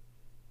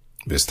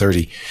 Verse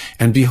 30.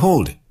 "And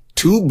behold,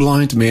 two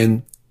blind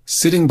men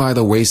sitting by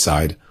the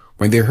wayside,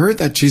 when they heard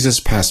that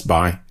Jesus passed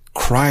by,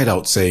 cried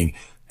out, saying,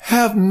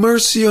 'Have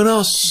mercy on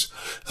us,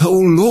 O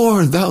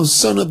Lord, thou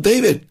Son of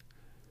David.'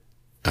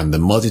 And the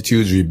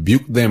multitude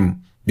rebuked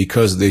them,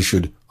 because they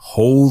should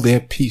hold their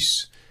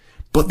peace.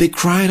 But they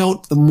cried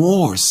out the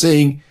more,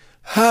 saying,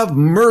 'Have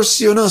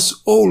mercy on us,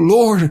 O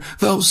Lord,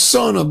 thou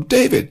Son of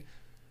David.'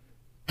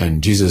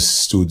 And Jesus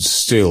stood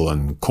still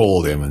and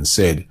called them and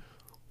said,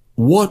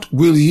 'What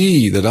will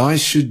ye that I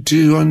should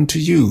do unto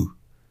you?'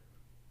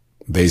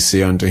 They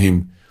say unto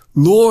him,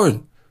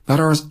 'Lord,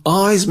 that our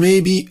eyes may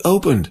be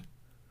opened.'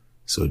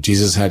 So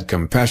Jesus had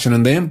compassion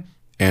on them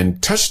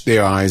and touched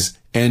their eyes,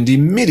 and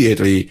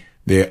immediately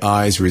Their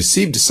eyes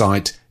received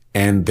sight,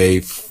 and they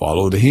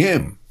followed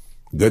him.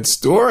 Good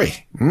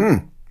story.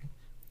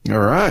 All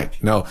right.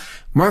 Now,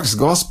 Mark's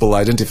gospel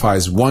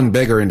identifies one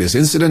beggar in this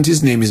incident.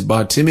 His name is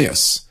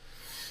Bartimaeus.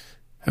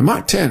 And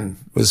Mark 10,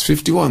 verse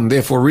 51,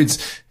 therefore reads,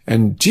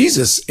 "And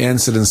Jesus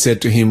answered and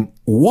said to him,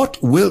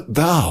 What wilt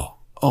thou?"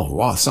 Oh,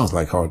 wow, sounds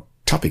like our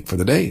topic for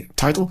the day.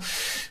 Title,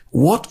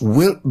 "What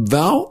wilt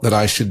thou that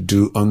I should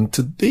do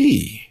unto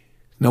thee?"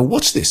 Now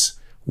watch this.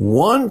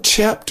 One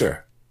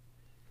chapter.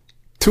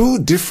 Two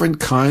different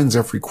kinds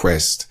of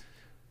requests,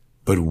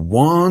 but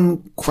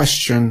one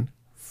question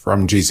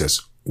from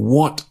Jesus.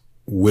 What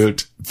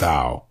wilt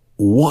thou?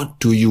 What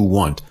do you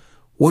want?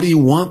 What do you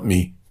want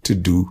me to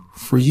do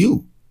for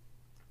you?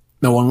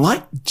 Now,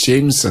 unlike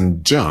James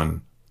and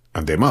John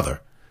and their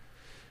mother,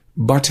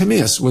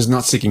 Bartimaeus was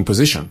not seeking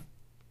position.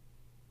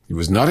 He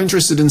was not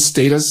interested in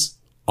status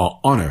or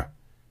honor.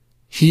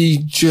 He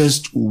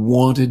just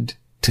wanted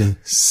to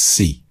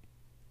see.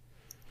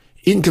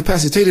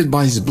 Incapacitated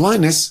by his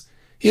blindness,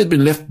 he had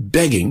been left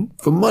begging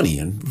for money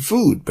and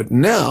food, but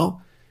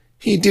now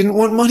he didn't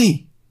want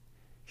money.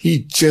 He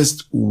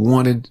just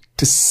wanted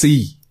to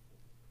see.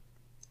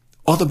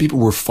 Other people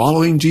were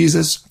following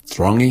Jesus,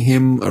 thronging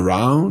him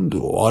around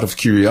out of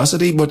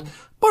curiosity, but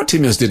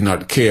Bartimaeus did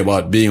not care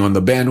about being on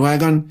the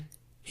bandwagon.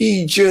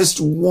 He just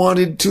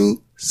wanted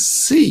to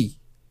see.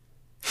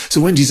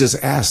 So when Jesus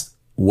asked,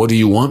 "What do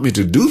you want me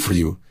to do for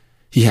you?"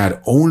 he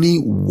had only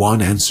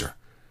one answer.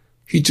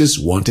 He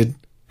just wanted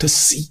to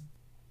see.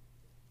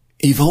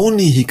 If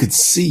only he could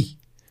see,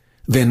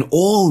 then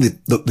all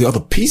the other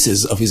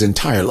pieces of his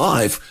entire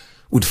life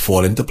would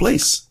fall into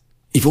place.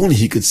 If only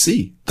he could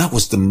see. That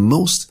was the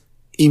most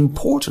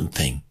important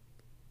thing.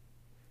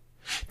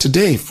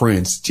 Today,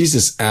 friends,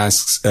 Jesus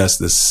asks us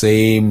the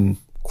same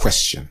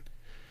question.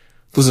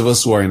 Those of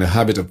us who are in the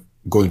habit of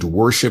going to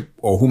worship,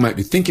 or who might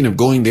be thinking of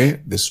going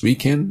there this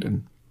weekend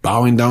and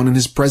bowing down in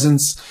his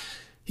presence,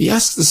 he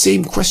asks the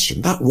same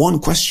question, that one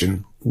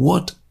question,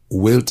 what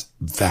wilt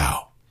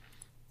thou?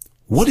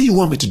 What do you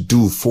want me to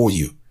do for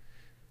you?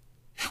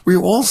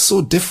 We're all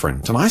so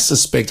different, and I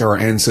suspect our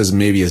answers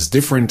may be as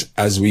different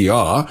as we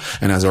are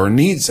and as our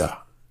needs are.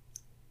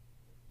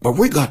 But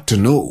we've got to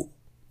know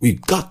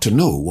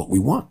what we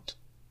want.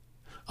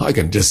 I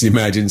can just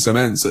imagine some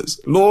answers.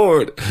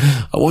 Lord,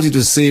 I want you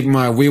to save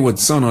my wayward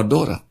son or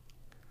daughter.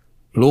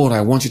 Lord,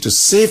 I want you to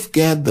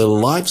safeguard the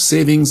life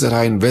savings that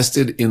I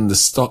invested in the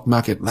stock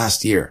market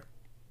last year.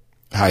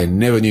 I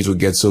never knew it would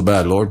get so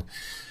bad, Lord.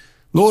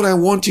 Lord, I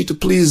want you to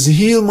please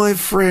heal my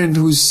friend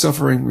who is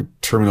suffering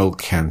with terminal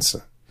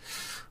cancer.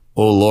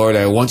 Oh, Lord,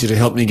 I want you to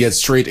help me get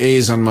straight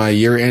A's on my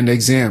year-end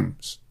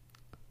exams.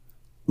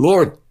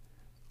 Lord,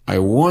 I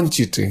want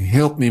you to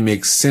help me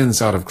make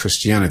sense out of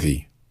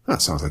Christianity.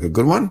 That sounds like a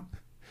good one.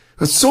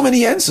 There's so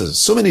many answers,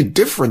 so many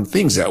different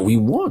things that we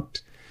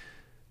want.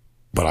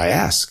 But I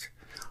ask,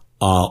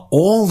 are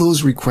all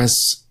those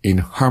requests in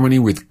harmony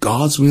with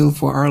God's will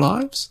for our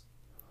lives?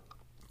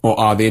 Or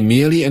are they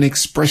merely an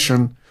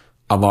expression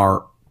of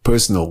our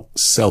personal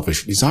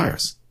selfish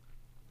desires?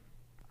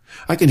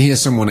 I can hear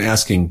someone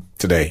asking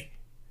today,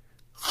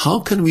 how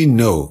can we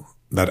know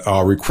that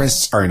our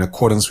requests are in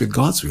accordance with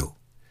God's will?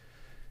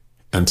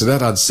 And to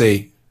that I'd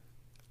say,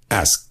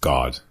 ask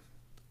God.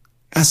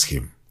 Ask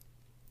him.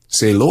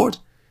 Say, Lord,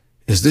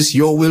 is this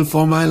your will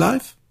for my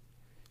life?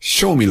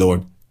 Show me,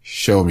 Lord.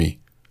 Show me.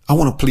 I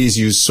want to please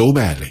you so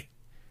badly.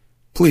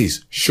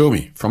 Please show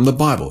me from the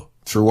Bible,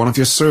 through one of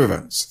your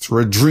servants,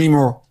 through a dream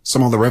or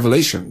some other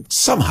revelation,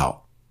 somehow.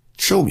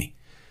 Show me.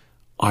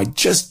 I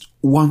just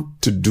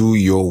want to do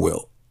your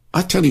will.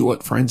 I tell you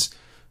what, friends,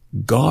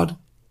 God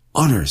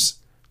honors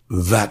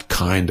that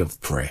kind of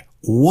prayer.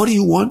 What do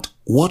you want?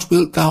 What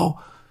wilt thou?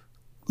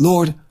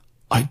 Lord,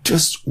 I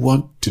just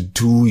want to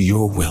do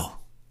your will.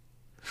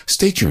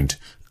 Stay tuned.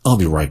 I'll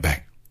be right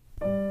back.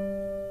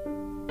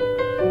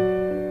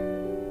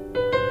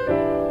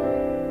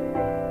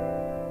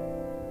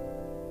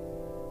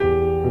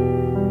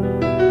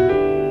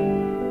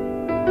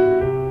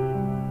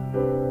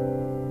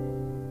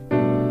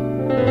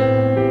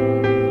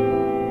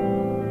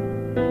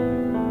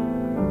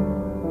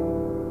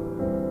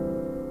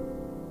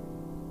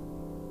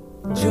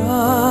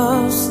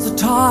 Just the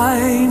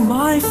time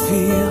I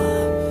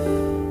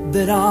feel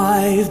that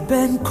I've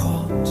been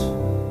caught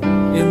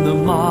in the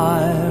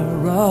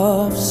mire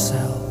of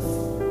self.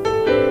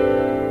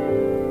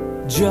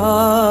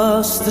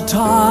 Just the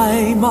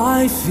time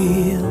I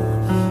feel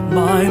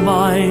my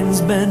mind's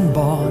been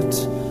bought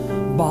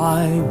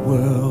by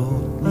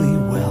worldly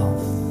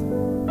wealth.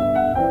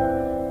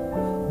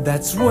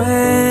 That's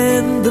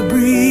when the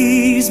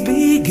breeze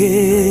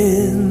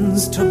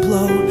begins to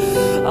blow.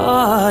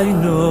 I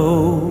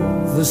know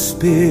the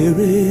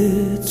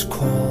Spirit's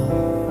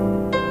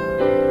call,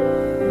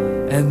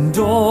 and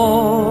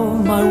all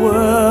my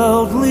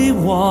worldly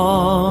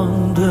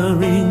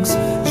wanderings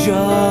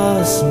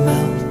just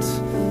melt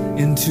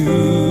into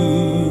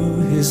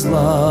His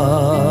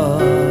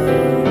love.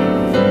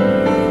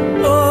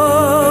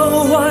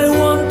 Oh, I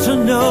want to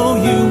know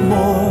you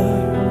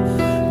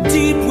more,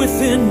 deep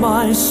within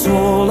my soul.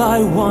 soul,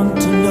 I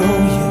want to know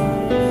you.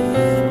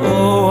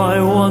 Oh, I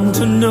want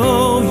to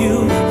know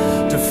you,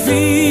 to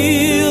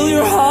feel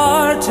your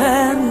heart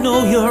and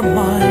know your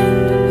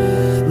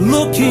mind.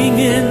 Looking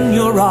in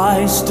your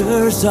eyes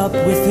stirs up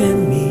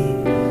within me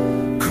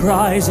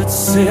cries that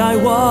say, I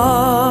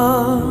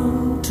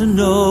want to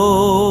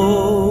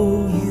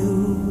know you.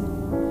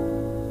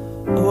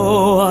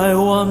 Oh, I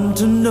want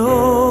to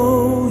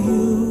know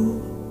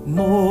you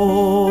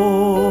more.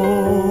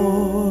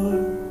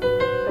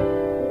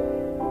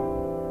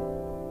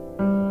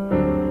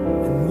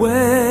 And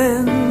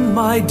when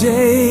my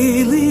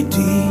daily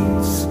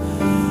deeds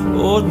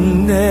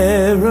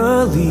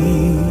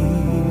ordinarily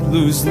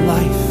lose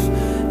life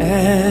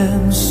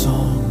and song,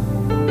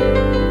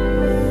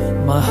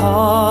 my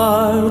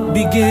heart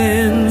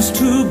begins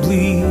to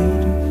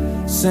bleed.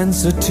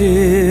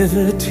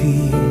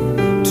 Sensitivity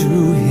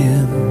to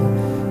him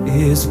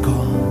is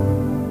gone.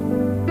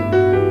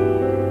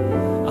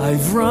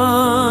 I've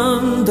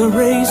run the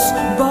race,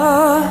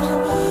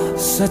 but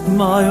set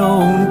my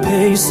own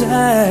pace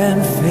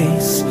and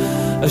face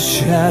a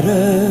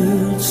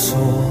shattered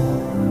soul.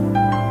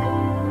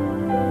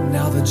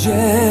 Now the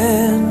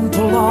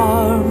gentle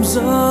arms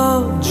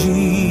of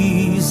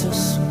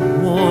Jesus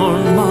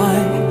warm my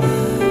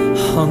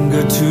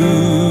hunger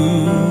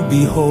to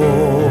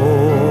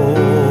behold.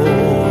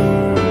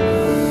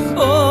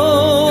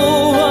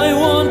 Oh, I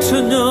want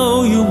to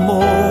know you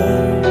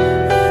more.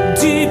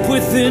 Deep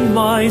within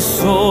my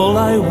soul,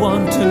 I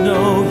want to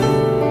know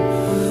you.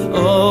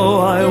 Oh,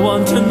 I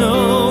want to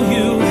know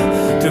you,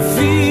 to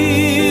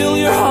feel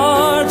your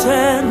heart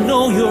and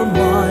know your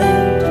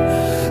mind.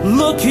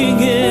 Looking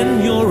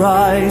in your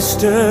eyes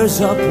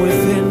stirs up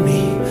within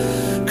me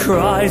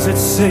cries that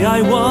say,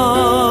 I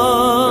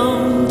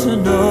want to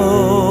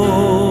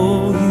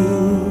know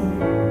you.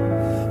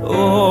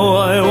 Oh,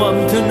 I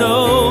want to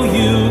know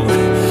you.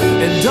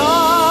 And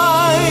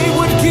I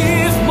would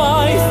give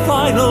my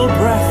final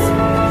breath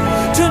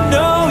to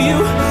know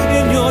you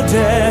in your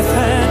death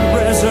and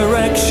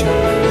resurrection.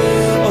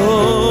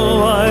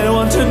 Oh, I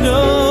want to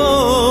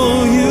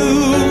know you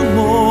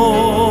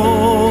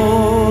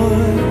more.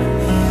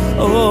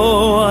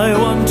 Oh, I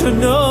want to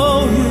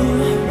know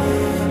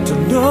you, to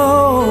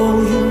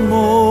know you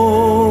more.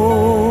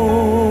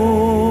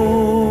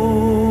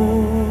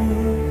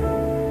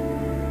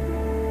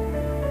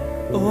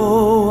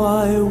 Oh,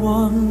 I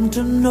want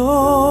to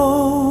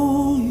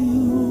know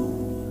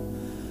you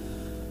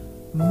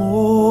more.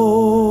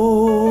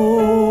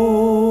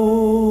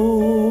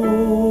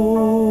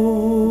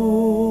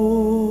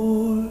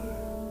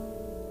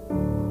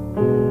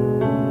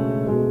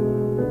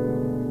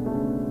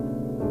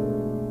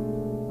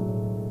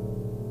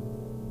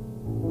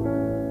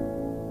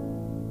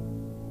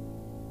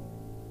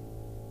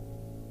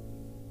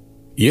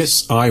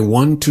 Yes, I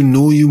want to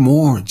know you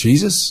more,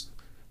 Jesus.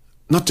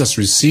 Not just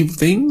receive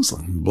things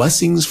and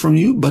blessings from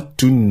you, but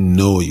to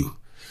know you.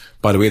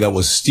 By the way, that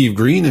was Steve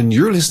Green, and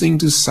you're listening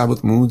to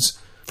Sabbath Moods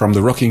from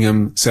the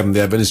Rockingham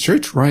Seventh-day Adventist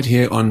Church right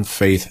here on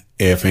Faith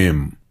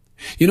FM.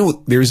 You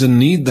know, there is a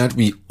need that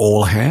we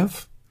all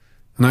have,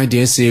 and I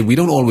dare say we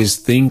don't always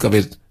think of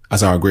it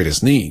as our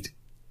greatest need.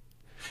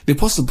 The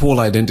Apostle Paul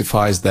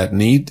identifies that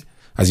need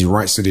as he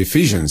writes to the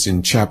Ephesians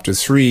in chapter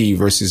 3,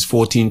 verses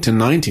 14 to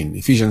 19.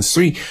 Ephesians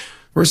 3,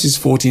 verses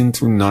 14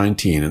 through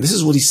 19. And this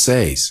is what he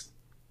says.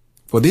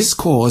 For this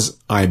cause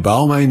I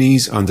bow my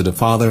knees unto the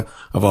Father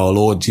of our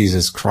Lord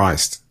Jesus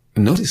Christ.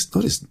 And notice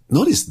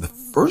the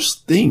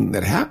first thing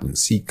that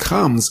happens. He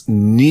comes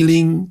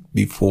kneeling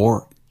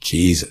before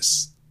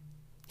Jesus.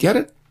 Get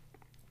it?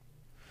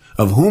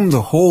 Of whom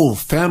the whole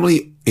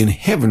family in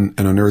heaven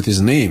and on earth is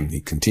named. He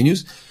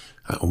continues.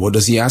 What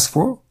does he ask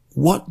for?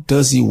 What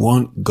does he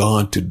want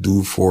God to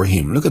do for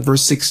him? Look at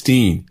verse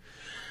 16.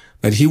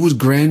 That he would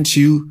grant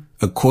you,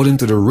 according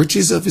to the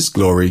riches of his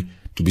glory,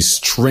 to be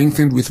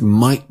strengthened with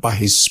might by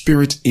his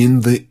Spirit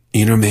in the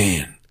inner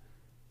man.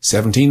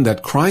 17,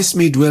 that Christ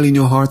may dwell in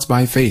your hearts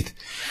by faith,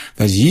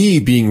 that ye,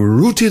 being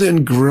rooted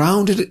and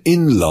grounded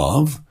in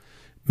love,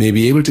 may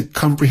be able to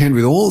comprehend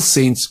with all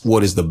saints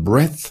what is the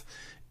breadth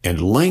and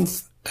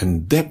length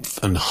and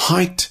depth and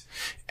height,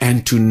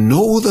 and to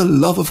know the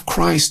love of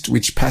Christ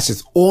which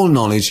passeth all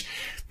knowledge,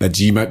 that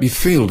ye might be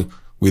filled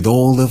with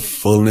all the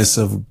fullness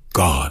of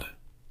God.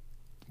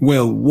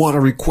 Well, what a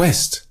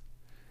request!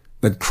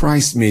 That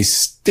Christ may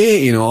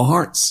stay in our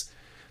hearts,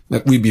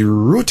 that we be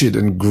rooted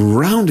and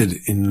grounded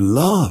in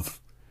love,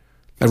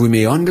 that we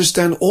may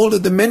understand all the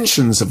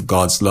dimensions of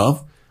God's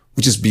love,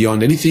 which is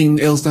beyond anything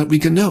else that we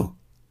can know,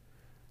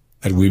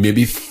 that we may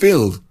be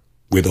filled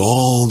with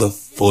all the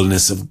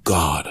fullness of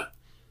God.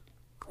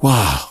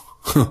 Wow!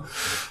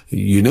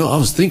 You know, I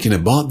was thinking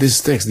about this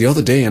text the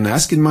other day and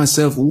asking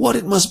myself what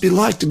it must be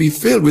like to be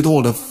filled with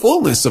all the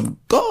fullness of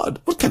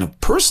God. What kind of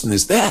person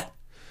is that?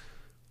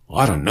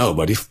 I don't know,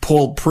 but if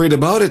Paul prayed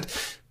about it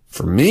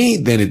for me,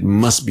 then it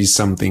must be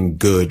something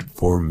good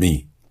for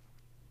me.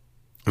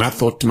 And I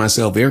thought to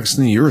myself,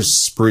 Erickson, you're a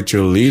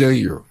spiritual leader,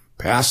 you're a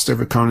pastor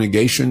of a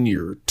congregation,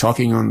 you're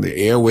talking on the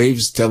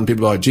airwaves, telling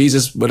people about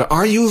Jesus, but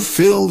are you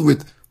filled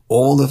with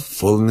all the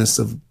fullness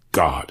of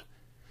God.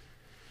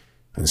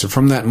 And so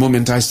from that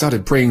moment, I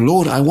started praying,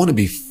 Lord, I want to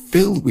be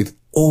filled with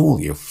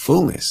all your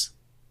fullness.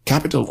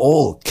 Capital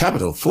all,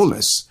 capital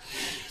fullness.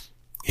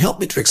 Help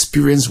me to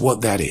experience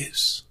what that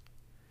is.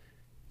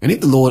 And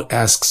if the Lord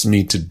asks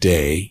me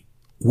today,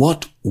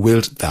 what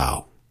wilt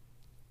thou?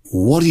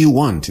 What do you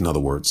want, in other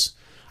words?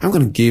 I'm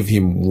going to give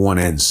him one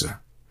answer.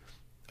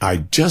 I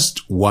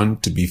just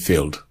want to be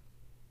filled.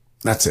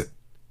 That's it.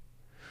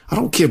 I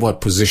don't care about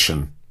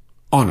position,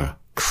 honor,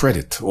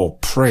 credit, or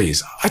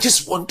praise. I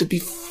just want to be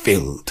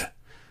filled.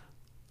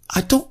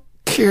 I don't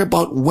care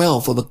about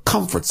wealth or the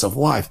comforts of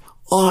life.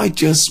 I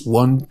just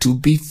want to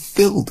be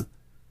filled.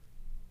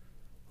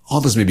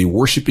 Others may be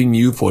worshiping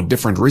you for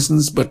different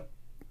reasons, but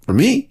for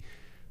me,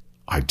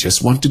 I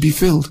just want to be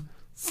filled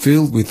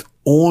with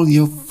all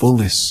your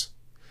fullness.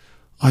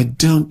 I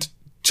don't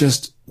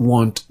just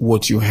want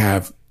what you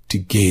have to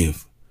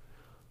give.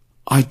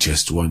 I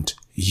just want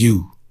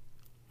you,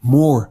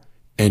 more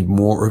and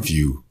more of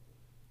you.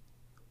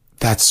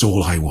 That's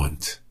all I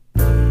want.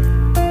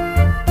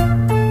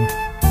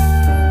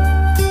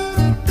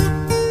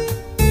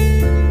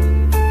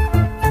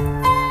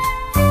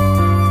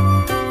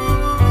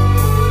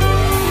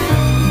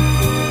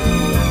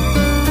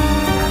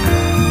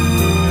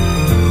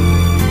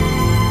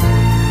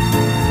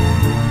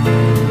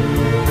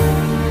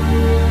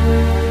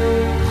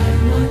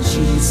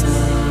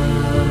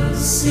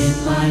 In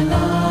my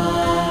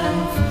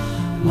life,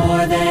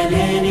 more than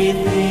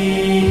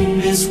anything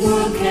this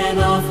world can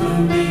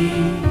offer me,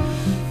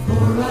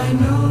 for I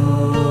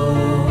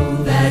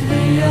know that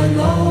He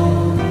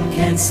alone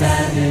can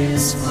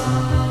satisfy.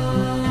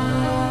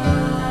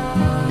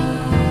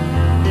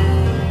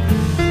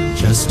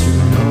 Just to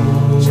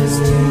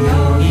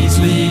know He's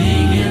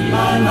leading in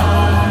my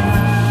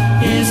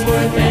life is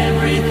worth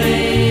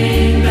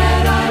everything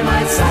that I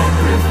might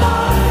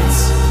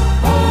sacrifice.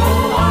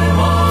 Oh, I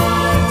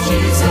want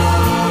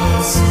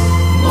Jesus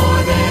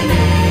more than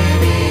anything.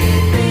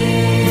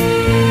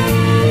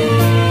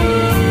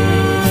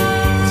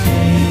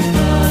 Take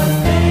the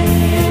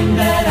fame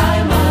that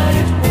I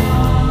might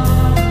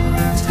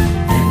want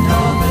and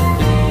all the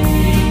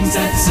things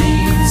that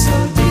seem so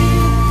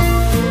dear.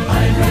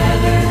 I'd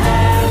rather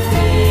have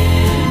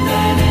Him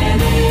than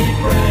any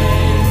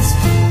praise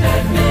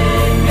that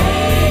men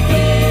may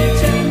give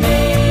to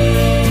me.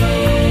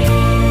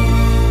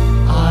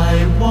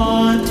 I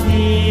want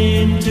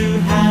Him to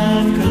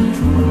have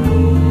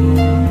control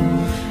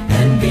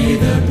and be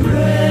the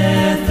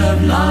breath of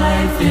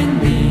life in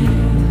me.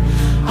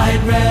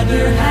 I'd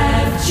rather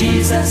have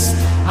Jesus,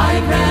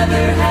 I'd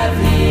rather have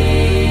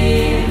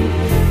Him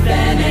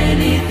than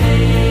anything.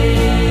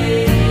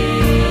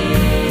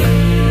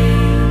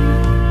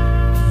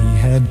 He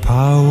had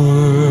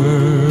power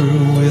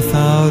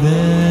without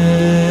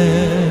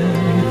end.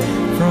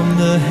 From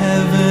the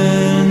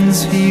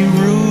heavens He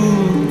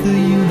ruled the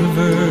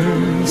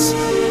universe.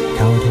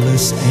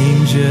 Countless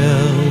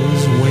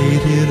angels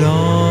waited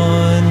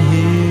on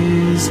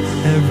His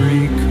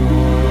every call.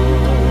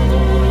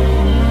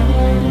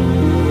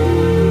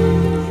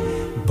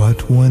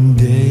 But one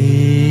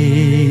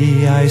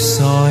day I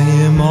saw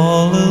Him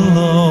all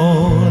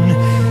alone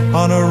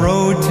on a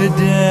road to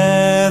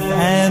death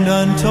and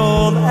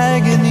untold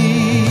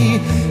agony.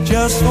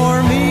 Just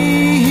for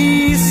me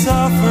He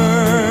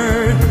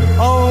suffered.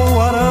 Oh,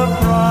 what a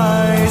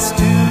price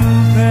to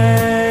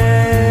pay.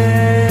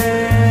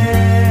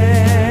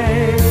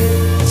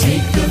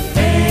 Take the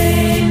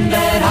fame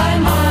that I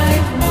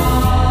might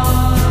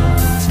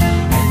want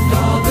and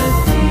all the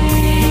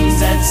things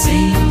that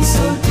seem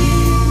so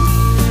dear.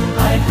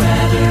 I'd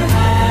rather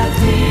have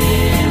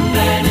Him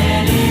than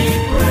any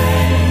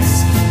praise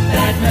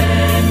that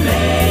man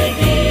may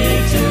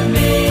give to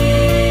me.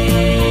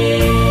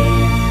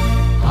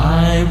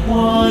 I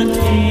want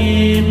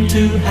Him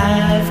to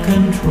have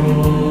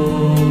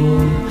control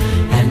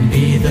and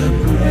be the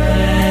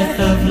breath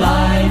of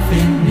life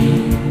in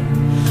me.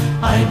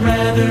 I'd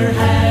rather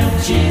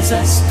have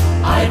Jesus,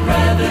 I'd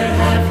rather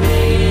have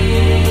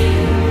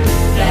Him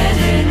than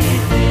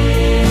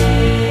anything.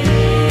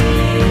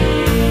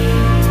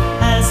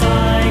 As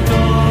I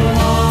go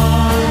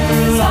on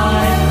through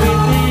life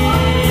with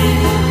Him,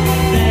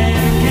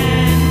 there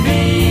can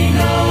be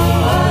no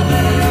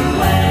other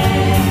way.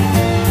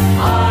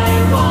 I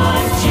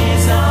want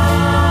Jesus,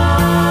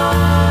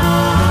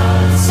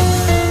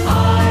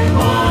 I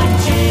want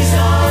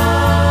Jesus.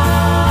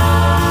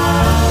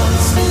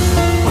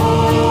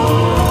 Oh,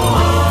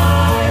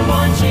 I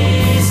want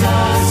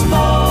Jesus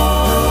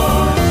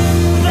more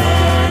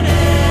than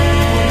anything.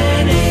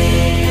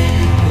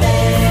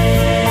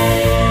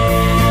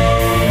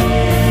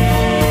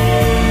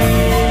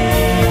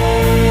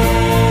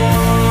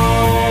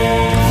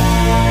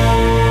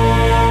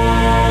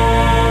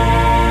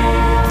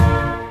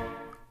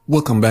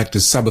 Welcome back to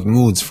Sabbath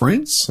Moods,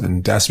 friends.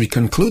 And as we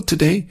conclude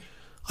today,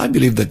 I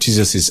believe that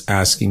Jesus is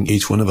asking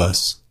each one of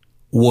us,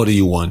 what do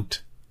you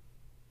want?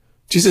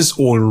 Jesus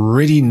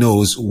already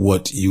knows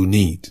what you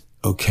need,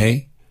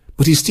 okay?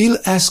 But He still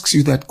asks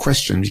you that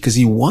question because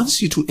He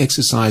wants you to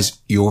exercise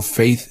your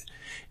faith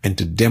and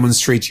to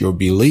demonstrate your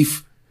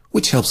belief,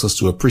 which helps us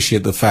to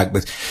appreciate the fact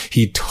that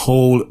he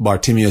told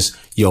Bartimaeus,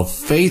 your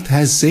faith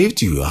has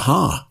saved you.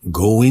 Aha,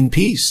 go in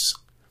peace.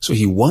 So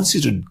he wants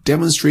you to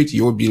demonstrate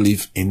your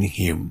belief in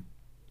him.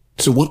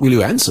 So what will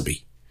your answer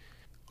be?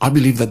 I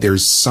believe that there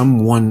is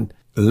someone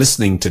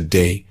listening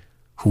today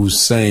who's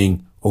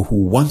saying, or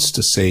who wants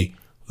to say,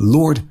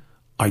 Lord,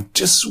 I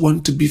just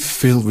want to be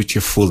filled with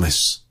your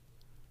fullness.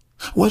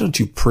 Why don't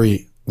you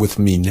pray with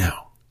me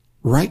now,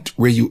 right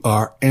where you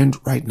are and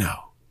right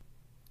now?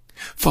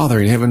 Father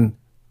in heaven,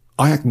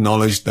 I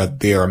acknowledge that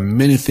there are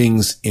many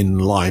things in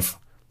life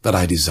that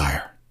I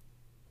desire,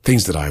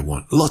 things that I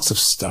want, lots of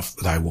stuff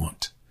that I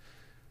want.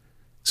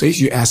 So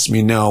if you ask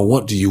me now,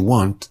 what do you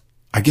want?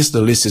 I guess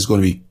the list is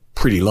going to be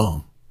pretty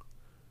long.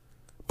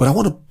 But I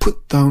want to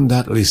put down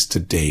that list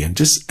today and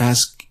just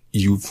ask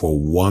you for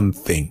one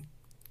thing,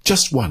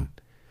 just one.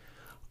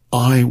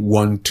 I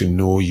want to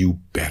know you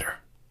better.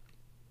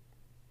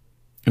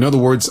 In other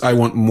words, I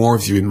want more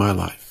of you in my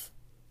life.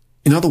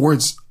 In other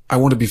words, I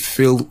want to be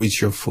filled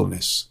with your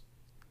fullness.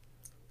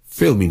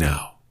 Fill me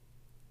now.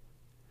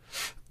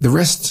 The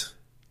rest,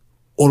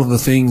 all of the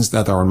things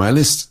that are on my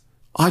list,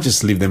 I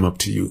just leave them up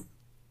to you,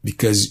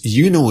 because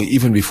you know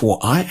even before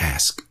I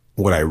ask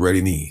what I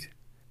really need.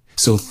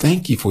 So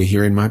thank you for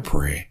hearing my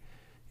prayer.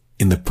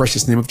 In the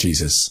precious name of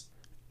Jesus,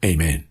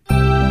 amen.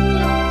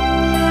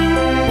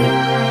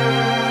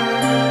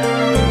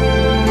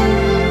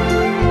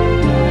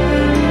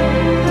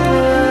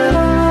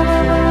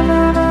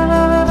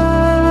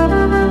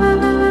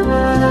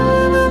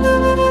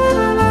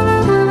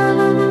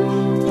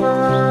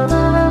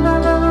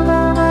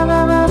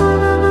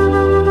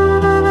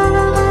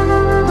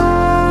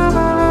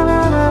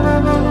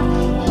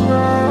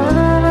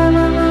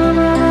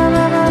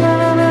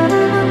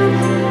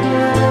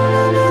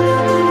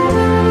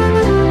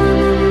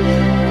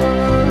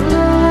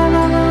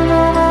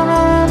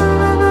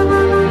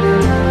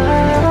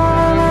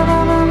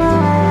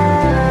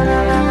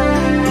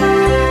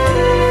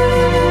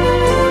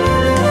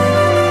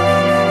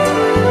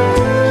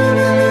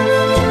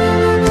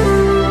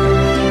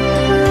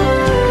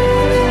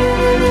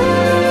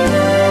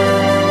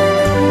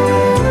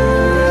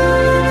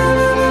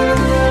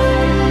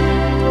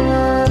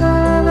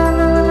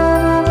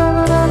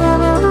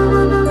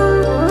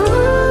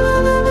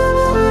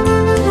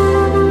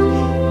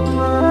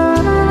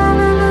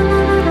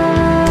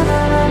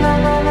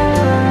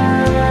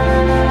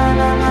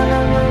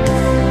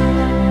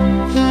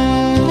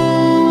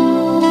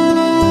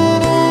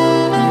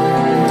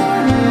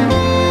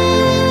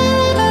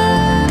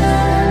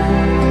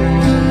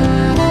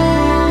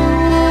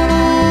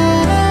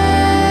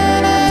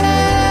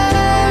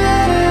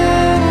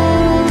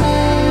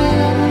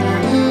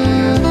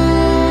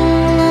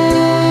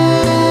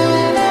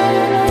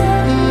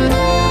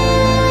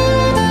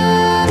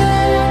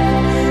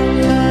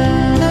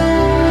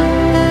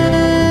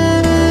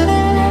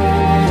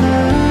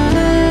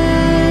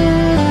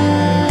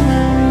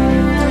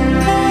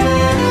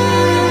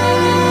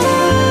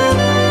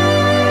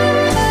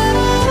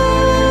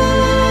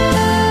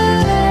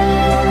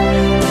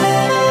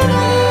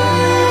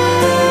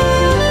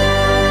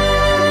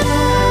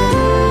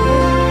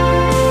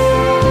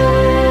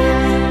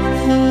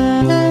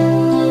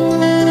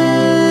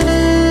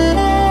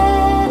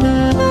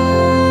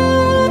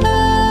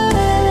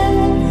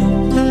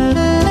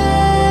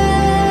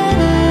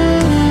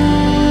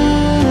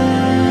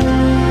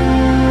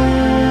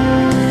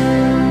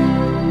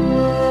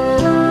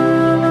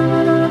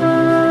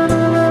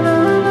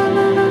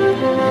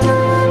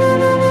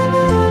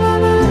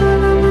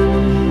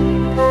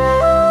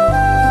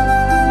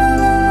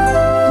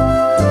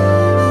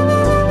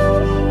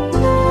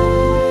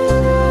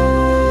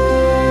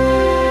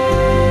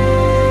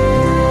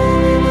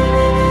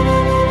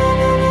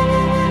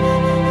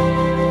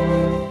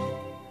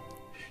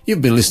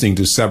 You've been listening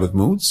to Sabbath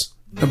Moods,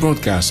 a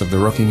broadcast of the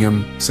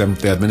Rockingham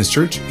Seventh-day Adventist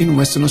Church in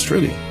Western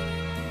Australia.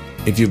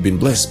 If you've been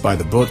blessed by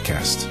the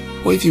broadcast,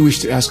 or if you wish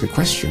to ask a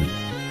question,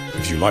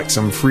 if you like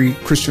some free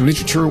Christian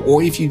literature,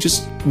 or if you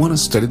just want to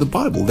study the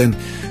Bible, then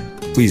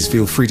please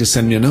feel free to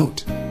send me a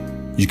note.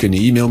 You can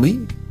email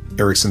me,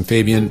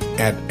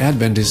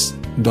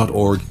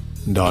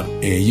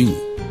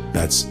 ericksonfabian@adventist.org.au.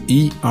 That's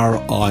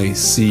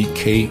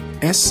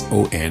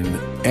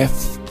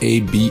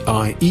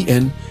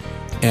ERICKSONFABIEN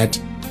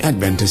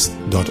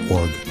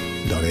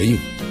 @adventist.org.au.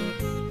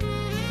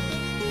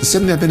 The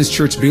Seventh-day Adventist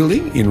Church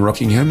building in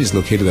Rockingham is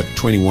located at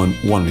 21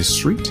 Wanley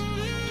Street.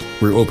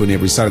 We're open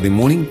every Saturday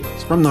morning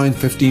from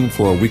 9:15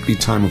 for a weekly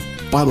time of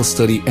Bible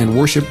study and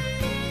worship,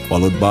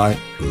 followed by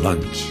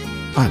lunch.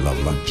 I love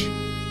lunch.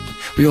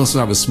 We also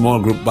have a small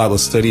group Bible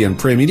study and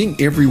prayer meeting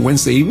every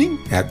Wednesday evening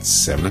at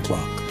 7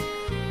 o'clock.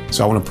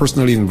 So I want to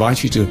personally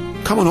invite you to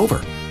come on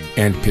over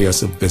and pay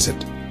us a visit.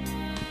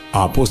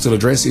 Our postal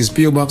address is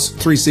P.O. Box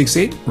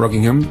 368,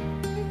 Rockingham,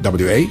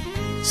 WA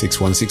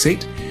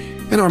 6168.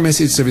 And our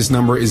message service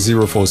number is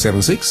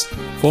 0476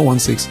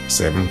 416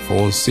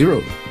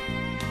 740.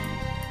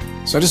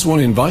 So I just want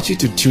to invite you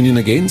to tune in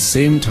again,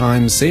 same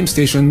time, same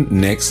station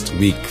next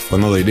week for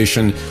another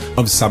edition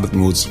of Sabbath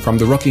Moods from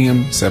the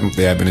Rockingham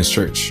Seventh-day Adventist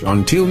Church.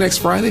 Until next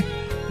Friday,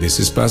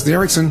 this is Pastor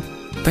Erickson,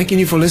 thanking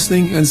you for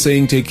listening and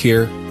saying take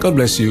care, God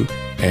bless you,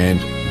 and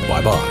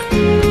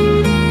bye-bye.